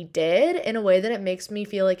what he did in a way that it makes me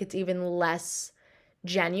feel like it's even less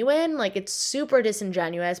genuine. Like it's super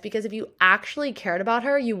disingenuous, because if you actually cared about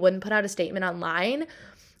her, you wouldn't put out a statement online.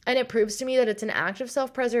 And it proves to me that it's an act of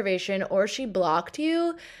self-preservation, or she blocked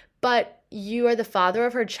you, but you are the father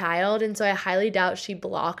of her child. And so I highly doubt she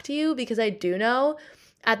blocked you, because I do know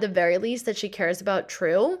at the very least that she cares about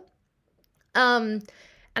True.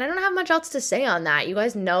 And I don't have much else to say on that. You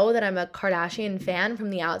guys know that I'm a Kardashian fan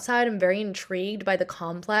from the outside. I'm very intrigued by the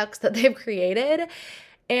complex that they've created.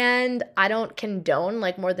 And I don't condone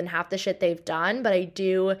like more than half the shit they've done, but I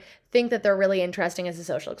do think that they're really interesting as a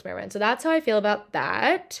social experiment. So that's how I feel about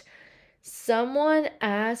that. Someone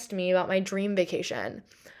asked me about my dream vacation.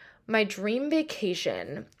 My dream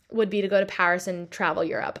vacation would be to go to Paris and travel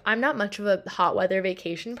Europe. I'm not much of a hot weather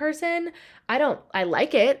vacation person. I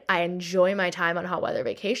like it. I enjoy my time on hot weather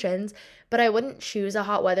vacations, but I wouldn't choose a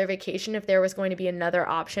hot weather vacation if there was going to be another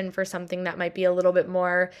option for something that might be a little bit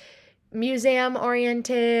more museum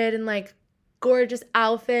oriented and like gorgeous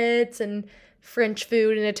outfits and French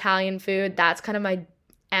food and Italian food. That's kind of my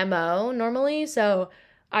MO normally. So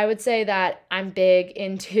I would say that I'm big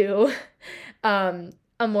into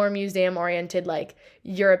a more museum oriented like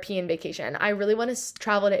European vacation. I really want to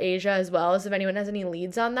travel to Asia as well. So if anyone has any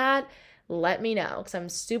leads on that, let me know, because I'm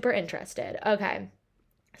super interested. Okay.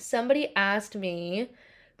 Somebody asked me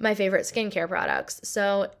my favorite skincare products.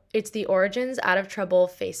 So it's the Origins Out of Trouble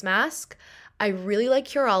face mask. I really like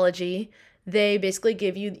Curology. They basically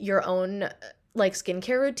give you your own like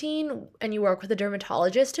skincare routine, and you work with a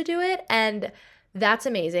dermatologist to do it. And that's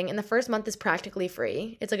amazing. And the first month is practically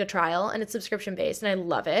free. It's like a trial, and it's subscription based, and I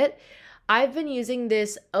love it. I've been using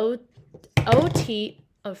this I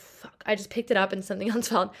just picked it up and something else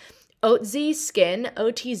fell. OTZI Skin,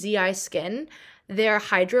 OTZI Skin. Their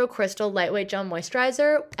Hydro Crystal Lightweight Gel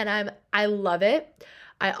Moisturizer, and I love it.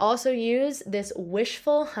 I also use this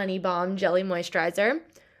Wishful Honey Balm Jelly Moisturizer.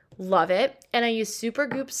 Love it. And I use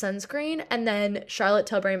Supergoop Sunscreen and then Charlotte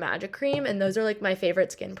Tilbury Magic Cream, and those are like my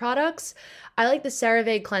favorite skin products. I like the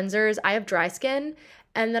CeraVe cleansers. I have dry skin,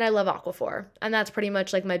 and then I love Aquaphor. And that's pretty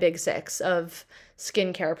much like my big 6 of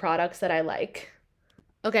skincare products that I like.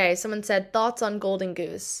 Okay, someone said, thoughts on Golden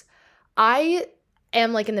Goose. I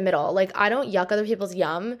am like in the middle. Like I don't yuck other people's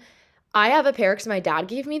yum. I have a pair because my dad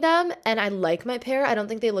gave me them, and I like my pair. I don't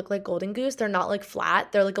think they look like Golden Goose. They're not like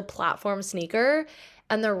flat. They're like a platform sneaker,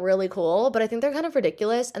 and they're really cool, but I think they're kind of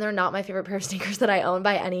ridiculous, and they're not my favorite pair of sneakers that I own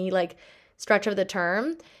by any like stretch of the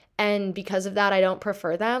term. And because of that, I don't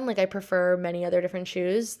prefer them. Like I prefer many other different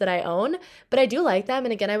shoes that I own, but I do like them.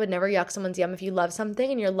 And again, I would never yuck someone's yum. If you love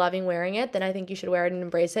something and you're loving wearing it, then I think you should wear it and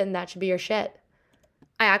embrace it, and that should be your shit.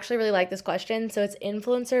 I actually really like this question. So it's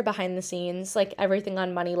influencer behind the scenes, like everything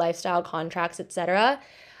on money, lifestyle, contracts, etc.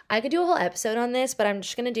 I could do a whole episode on this, but I'm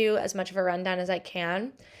just going to do as much of a rundown as I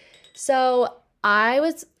can. So I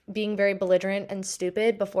was being very belligerent and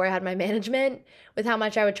stupid before I had my management with how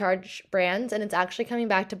much I would charge brands, and it's actually coming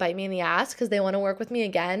back to bite me in the ass because they want to work with me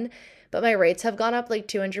again, but my rates have gone up like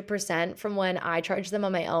 200% from when I charged them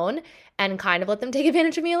on my own and kind of let them take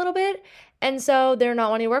advantage of me a little bit. And so they're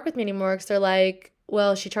not wanting to work with me anymore because they're like,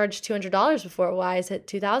 well, she charged $200 before, why is it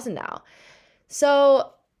 $2,000 now?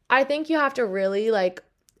 So I think you have to really like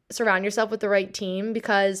surround yourself with the right team,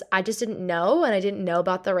 because I just didn't know, and I didn't know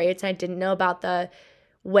about the rates, and I didn't know about the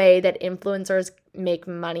way that influencers make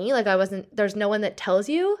money. Like there's no one that tells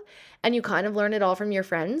you, and you kind of learn it all from your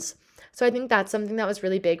friends. So I think that's something that was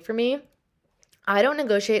really big for me. I don't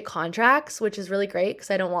negotiate contracts, which is really great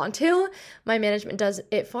because I don't want to. My management does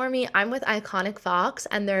it for me. I'm with Iconic Fox,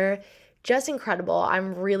 and they're just incredible.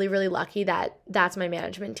 I'm really, really lucky that that's my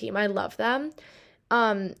management team. I love them.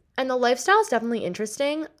 And the lifestyle is definitely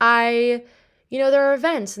interesting. There are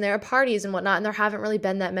events and there are parties and whatnot, and there haven't really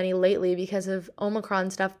been that many lately because of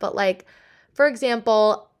Omicron stuff. But like, for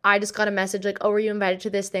example, I just got a message like, oh, were you invited to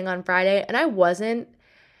this thing on Friday? And I wasn't.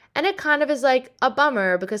 And it kind of is like a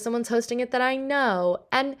bummer because someone's hosting it that I know.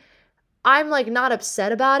 And I'm like not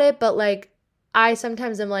upset about it, but like I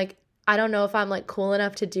sometimes am like, I don't know if I'm like cool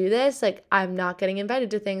enough to do this. Like I'm not getting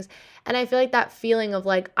invited to things. And I feel like that feeling of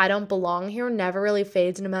like I don't belong here never really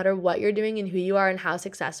fades no matter what you're doing and who you are and how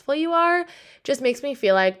successful you are. Just makes me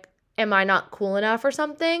feel like, am I not cool enough or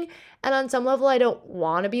something? And on some level, I don't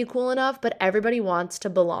want to be cool enough, but everybody wants to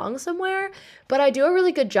belong somewhere. But I do a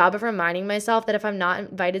really good job of reminding myself that if I'm not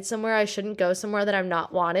invited somewhere, I shouldn't go somewhere that I'm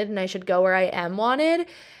not wanted and I should go where I am wanted.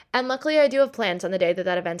 And luckily, I do have plans on the day that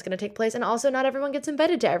that event's going to take place. And also, not everyone gets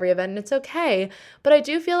invited to every event, and it's okay. But I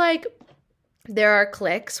do feel like there are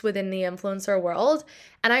cliques within the influencer world,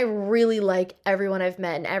 and I really like everyone I've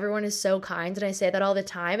met, and everyone is so kind, and I say that all the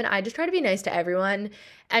time, and I just try to be nice to everyone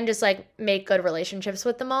and just like make good relationships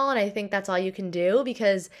with them all, and I think that's all you can do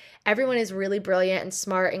because everyone is really brilliant and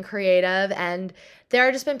smart and creative, and there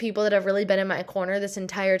have just been people that have really been in my corner this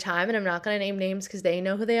entire time, and I'm not going to name names because they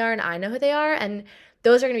know who they are and I know who they are, and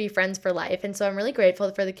those are going to be friends for life, and so I'm really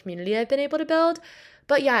grateful for the community I've been able to build.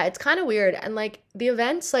 But yeah, it's kind of weird. And like the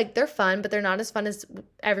events, like they're fun, but they're not as fun as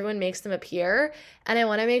everyone makes them appear. And I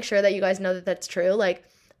want to make sure that you guys know that that's true. Like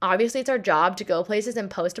obviously it's our job to go places and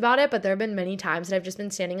post about it, but there have been many times that I've just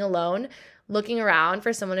been standing alone, looking around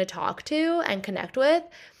for someone to talk to and connect with.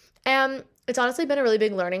 And it's honestly been a really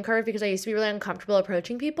big learning curve because I used to be really uncomfortable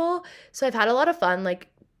approaching people. So I've had a lot of fun, like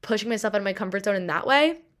pushing myself out of my comfort zone in that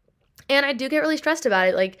way. And I do get really stressed about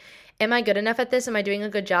it. Like, am I good enough at this? Am I doing a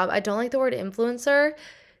good job? I don't like the word influencer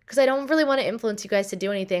because I don't really want to influence you guys to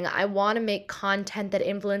do anything. I want to make content that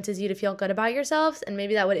influences you to feel good about yourselves. And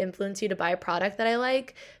maybe that would influence you to buy a product that I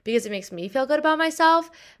like because it makes me feel good about myself.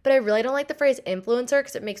 But I really don't like the phrase influencer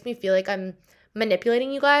because it makes me feel like I'm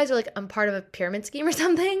manipulating you guys or like I'm part of a pyramid scheme or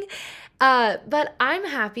something. But I'm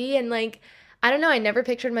happy and like, I don't know, I never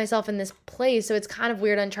pictured myself in this place, so it's kind of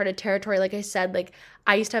weird, uncharted territory. Like I said, like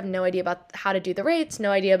I used to have no idea about how to do the rates,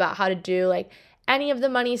 no idea about how to do like any of the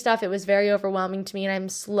money stuff. It was very overwhelming to me and I'm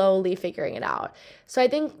slowly figuring it out. So I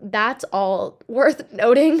think that's all worth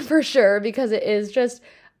noting for sure because it is just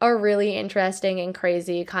a really interesting and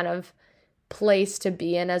crazy kind of place to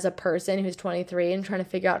be in as a person who's 23 and trying to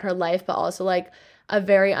figure out her life, but also like a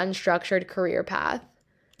very unstructured career path.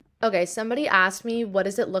 Okay, somebody asked me, what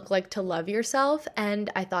does it look like to love yourself?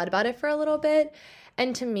 And I thought about it for a little bit.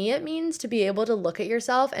 And to me, it means to be able to look at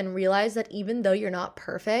yourself and realize that even though you're not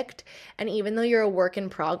perfect, and even though you're a work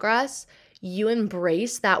in progress, you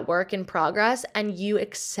embrace that work in progress and you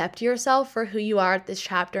accept yourself for who you are at this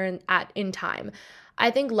chapter in time.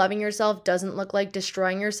 I think loving yourself doesn't look like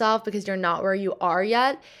destroying yourself because you're not where you are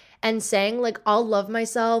yet. And saying like, I'll love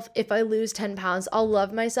myself if I lose 10 pounds. I'll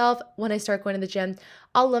love myself when I start going to the gym.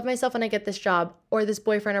 I'll love myself when I get this job or this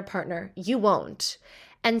boyfriend or partner. You won't.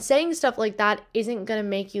 And saying stuff like that isn't going to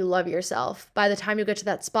make you love yourself. By the time you get to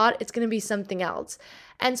that spot, it's going to be something else.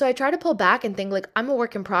 And so I try to pull back and think like, I'm a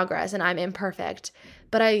work in progress and I'm imperfect.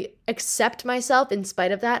 But I accept myself in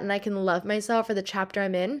spite of that and I can love myself for the chapter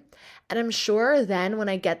I'm in. And I'm sure then when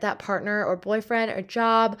I get that partner or boyfriend or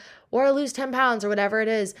job or I lose 10 pounds or whatever it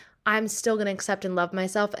is, I'm still going to accept and love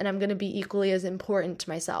myself and I'm going to be equally as important to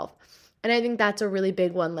myself. And I think that's a really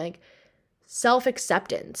big one, like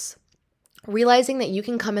self-acceptance. Realizing that you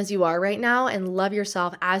can come as you are right now and love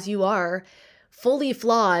yourself as you are, fully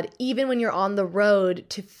flawed, even when you're on the road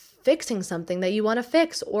to fixing something that you want to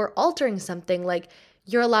fix or altering something, like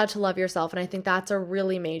you're allowed to love yourself. And I think that's a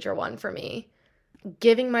really major one for me.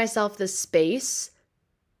 Giving myself the space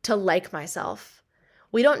to like myself.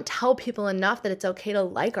 We don't tell people enough that it's okay to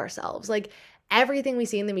like ourselves. Like everything we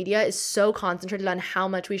see in the media is so concentrated on how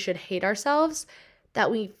much we should hate ourselves that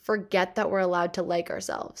we forget that we're allowed to like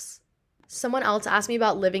ourselves. Someone else asked me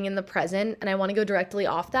about living in the present, and I want to go directly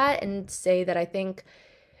off that and say that I think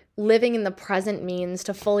living in the present means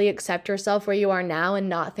to fully accept yourself where you are now and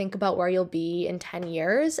not think about where you'll be in 10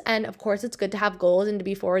 years. And of course, it's good to have goals and to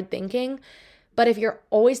be forward thinking. But if you're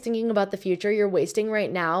always thinking about the future, you're wasting right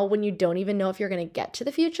now when you don't even know if you're going to get to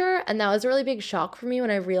the future. And that was a really big shock for me when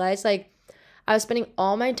I realized like I was spending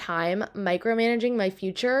all my time micromanaging my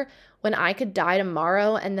future when I could die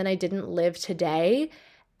tomorrow and then I didn't live today.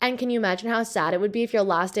 And can you imagine how sad it would be if your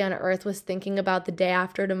last day on earth was thinking about the day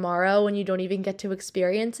after tomorrow when you don't even get to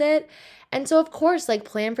experience it? And so of course, like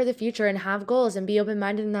plan for the future and have goals and be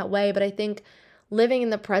open-minded in that way. But I think living in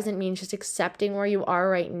the present means just accepting where you are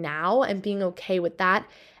right now and being okay with that.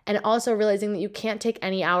 And also realizing that you can't take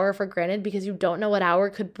any hour for granted because you don't know what hour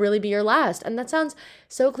could really be your last. And that sounds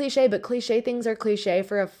so cliche, but cliche things are cliche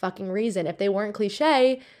for a fucking reason. If they weren't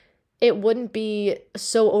cliche, it wouldn't be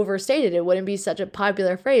so overstated. It wouldn't be such a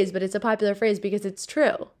popular phrase, but it's a popular phrase because it's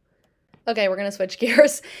true. Okay, we're gonna switch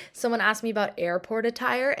gears. Someone asked me about airport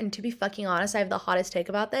attire, and to be fucking honest, I have the hottest take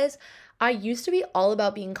about this. I used to be all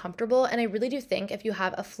about being comfortable, and I really do think if you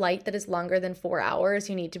have a flight that is longer than 4 hours,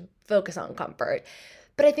 you need to focus on comfort.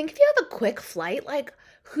 But I think if you have a quick flight, like,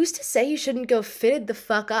 who's to say you shouldn't go fitted the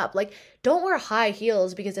fuck up? Like, don't wear high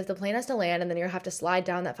heels because if the plane has to land and then you have to slide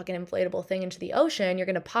down that fucking inflatable thing into the ocean, you're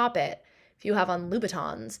gonna pop it if you have on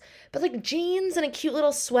Louboutins. But like jeans and a cute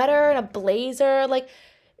little sweater and a blazer, like,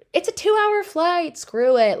 it's a 2 hour flight.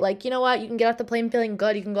 Screw it. Like, you know what? You can get off the plane feeling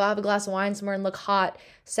good. You can go have a glass of wine somewhere and look hot,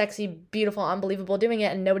 sexy, beautiful, unbelievable doing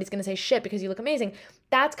it, and nobody's gonna say shit because you look amazing.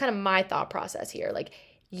 That's kind of my thought process here. Like,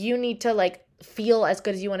 you need to like feel as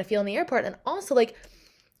good as you want to feel in the airport. And also, like,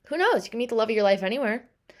 who knows? You can meet the love of your life anywhere.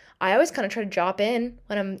 I always kind of try to drop in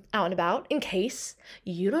when I'm out and about in case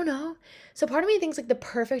you don't know. So part of me thinks like the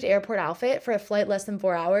perfect airport outfit for a flight less than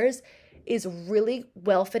 4 hours is really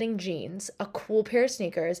well-fitting jeans, a cool pair of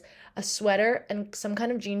sneakers, a sweater, and some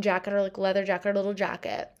kind of jean jacket or like leather jacket or little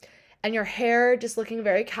jacket. And your hair just looking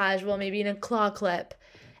very casual, maybe in a claw clip,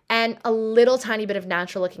 and a little tiny bit of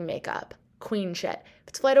natural looking makeup. Queen shit. If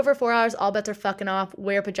it's flight over 4 hours, all bets are fucking off.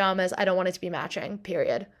 Wear pajamas. I don't want it to be matching,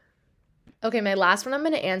 period. Okay, my last one I'm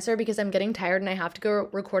going to answer because I'm getting tired and I have to go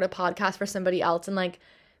record a podcast for somebody else in like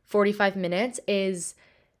 45 minutes is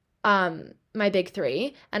my big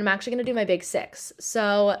three, and I'm actually going to do my big six.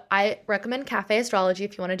 So I recommend Cafe Astrology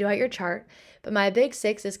if you want to do out your chart, but my big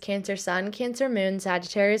six is Cancer Sun, Cancer Moon,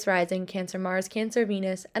 Sagittarius Rising, Cancer Mars, Cancer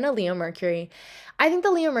Venus, and a Leo Mercury. I think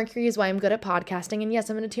the Leo Mercury is why I'm good at podcasting, and yes,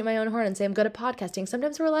 I'm going to toot my own horn and say I'm good at podcasting.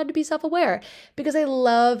 Sometimes we're allowed to be self-aware because I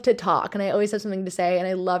love to talk, and I always have something to say, and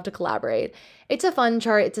I love to collaborate. It's a fun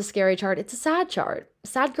chart, it's a scary chart, it's a sad chart.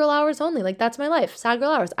 Sad girl hours only, like that's my life. Sad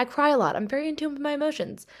girl hours. I cry a lot. I'm very in tune with my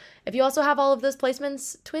emotions. If you also have all of those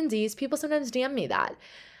placements, twinsies, people sometimes DM me that.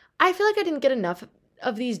 I feel like I didn't get enough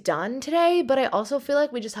of these done today, but I also feel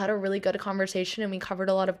like we just had a really good conversation and we covered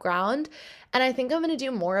a lot of ground. And I think I'm going to do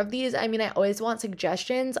more of these. I mean, I always want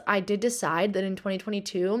suggestions. I did decide that in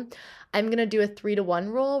 2022, I'm going to do a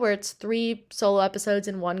 3-to-1 rule where it's 3 solo episodes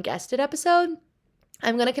and 1 guested episode.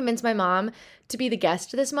 I'm going to convince my mom to be the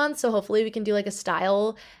guest this month, so hopefully we can do like a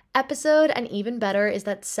style episode. And even better is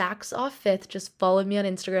that Sacks Off Fifth just followed me on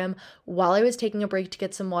Instagram while I was taking a break to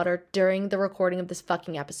get some water during the recording of this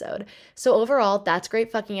fucking episode. So overall, that's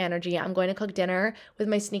great fucking energy. I'm going to cook dinner with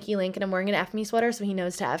my sneaky link, and I'm wearing an F me sweater so he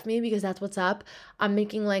knows to F me because that's what's up. I'm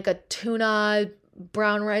making like a tuna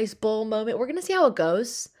brown rice bowl moment. We're going to see how it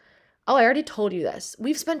goes. Oh, I already told you this.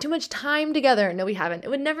 We've spent too much time together. No, we haven't. It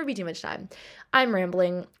would never be too much time. I'm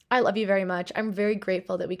rambling. I love you very much. I'm very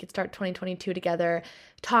grateful that we could start 2022 together,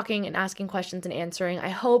 talking and asking questions and answering. I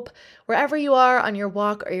hope wherever you are on your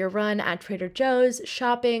walk or your run at Trader Joe's,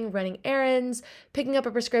 shopping, running errands, picking up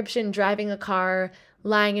a prescription, driving a car,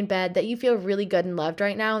 lying in bed, that you feel really good and loved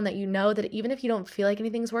right now, and that you know that even if you don't feel like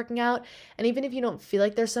anything's working out, and even if you don't feel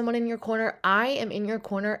like there's someone in your corner, I am in your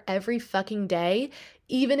corner every fucking day.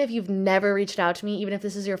 Even if you've never reached out to me, even if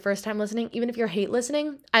this is your first time listening, even if you're hate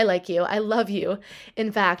listening, I like you. I love you,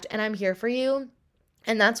 in fact, and I'm here for you.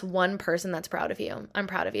 And that's one person that's proud of you. I'm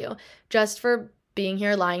proud of you just for being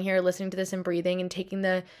here, lying here, listening to this and breathing and taking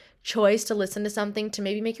the choice to listen to something to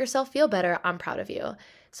maybe make yourself feel better. I'm proud of you.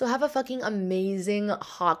 So have a fucking amazing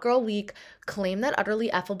hot girl week. Claim that utterly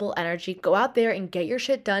effable energy. Go out there and get your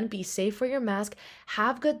shit done. Be safe, wear your mask.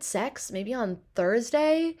 Have good sex, maybe on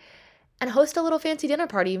Thursday. And host a little fancy dinner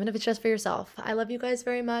party, even if it's just for yourself. I love you guys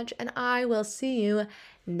very much, and I will see you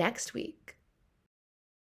next week.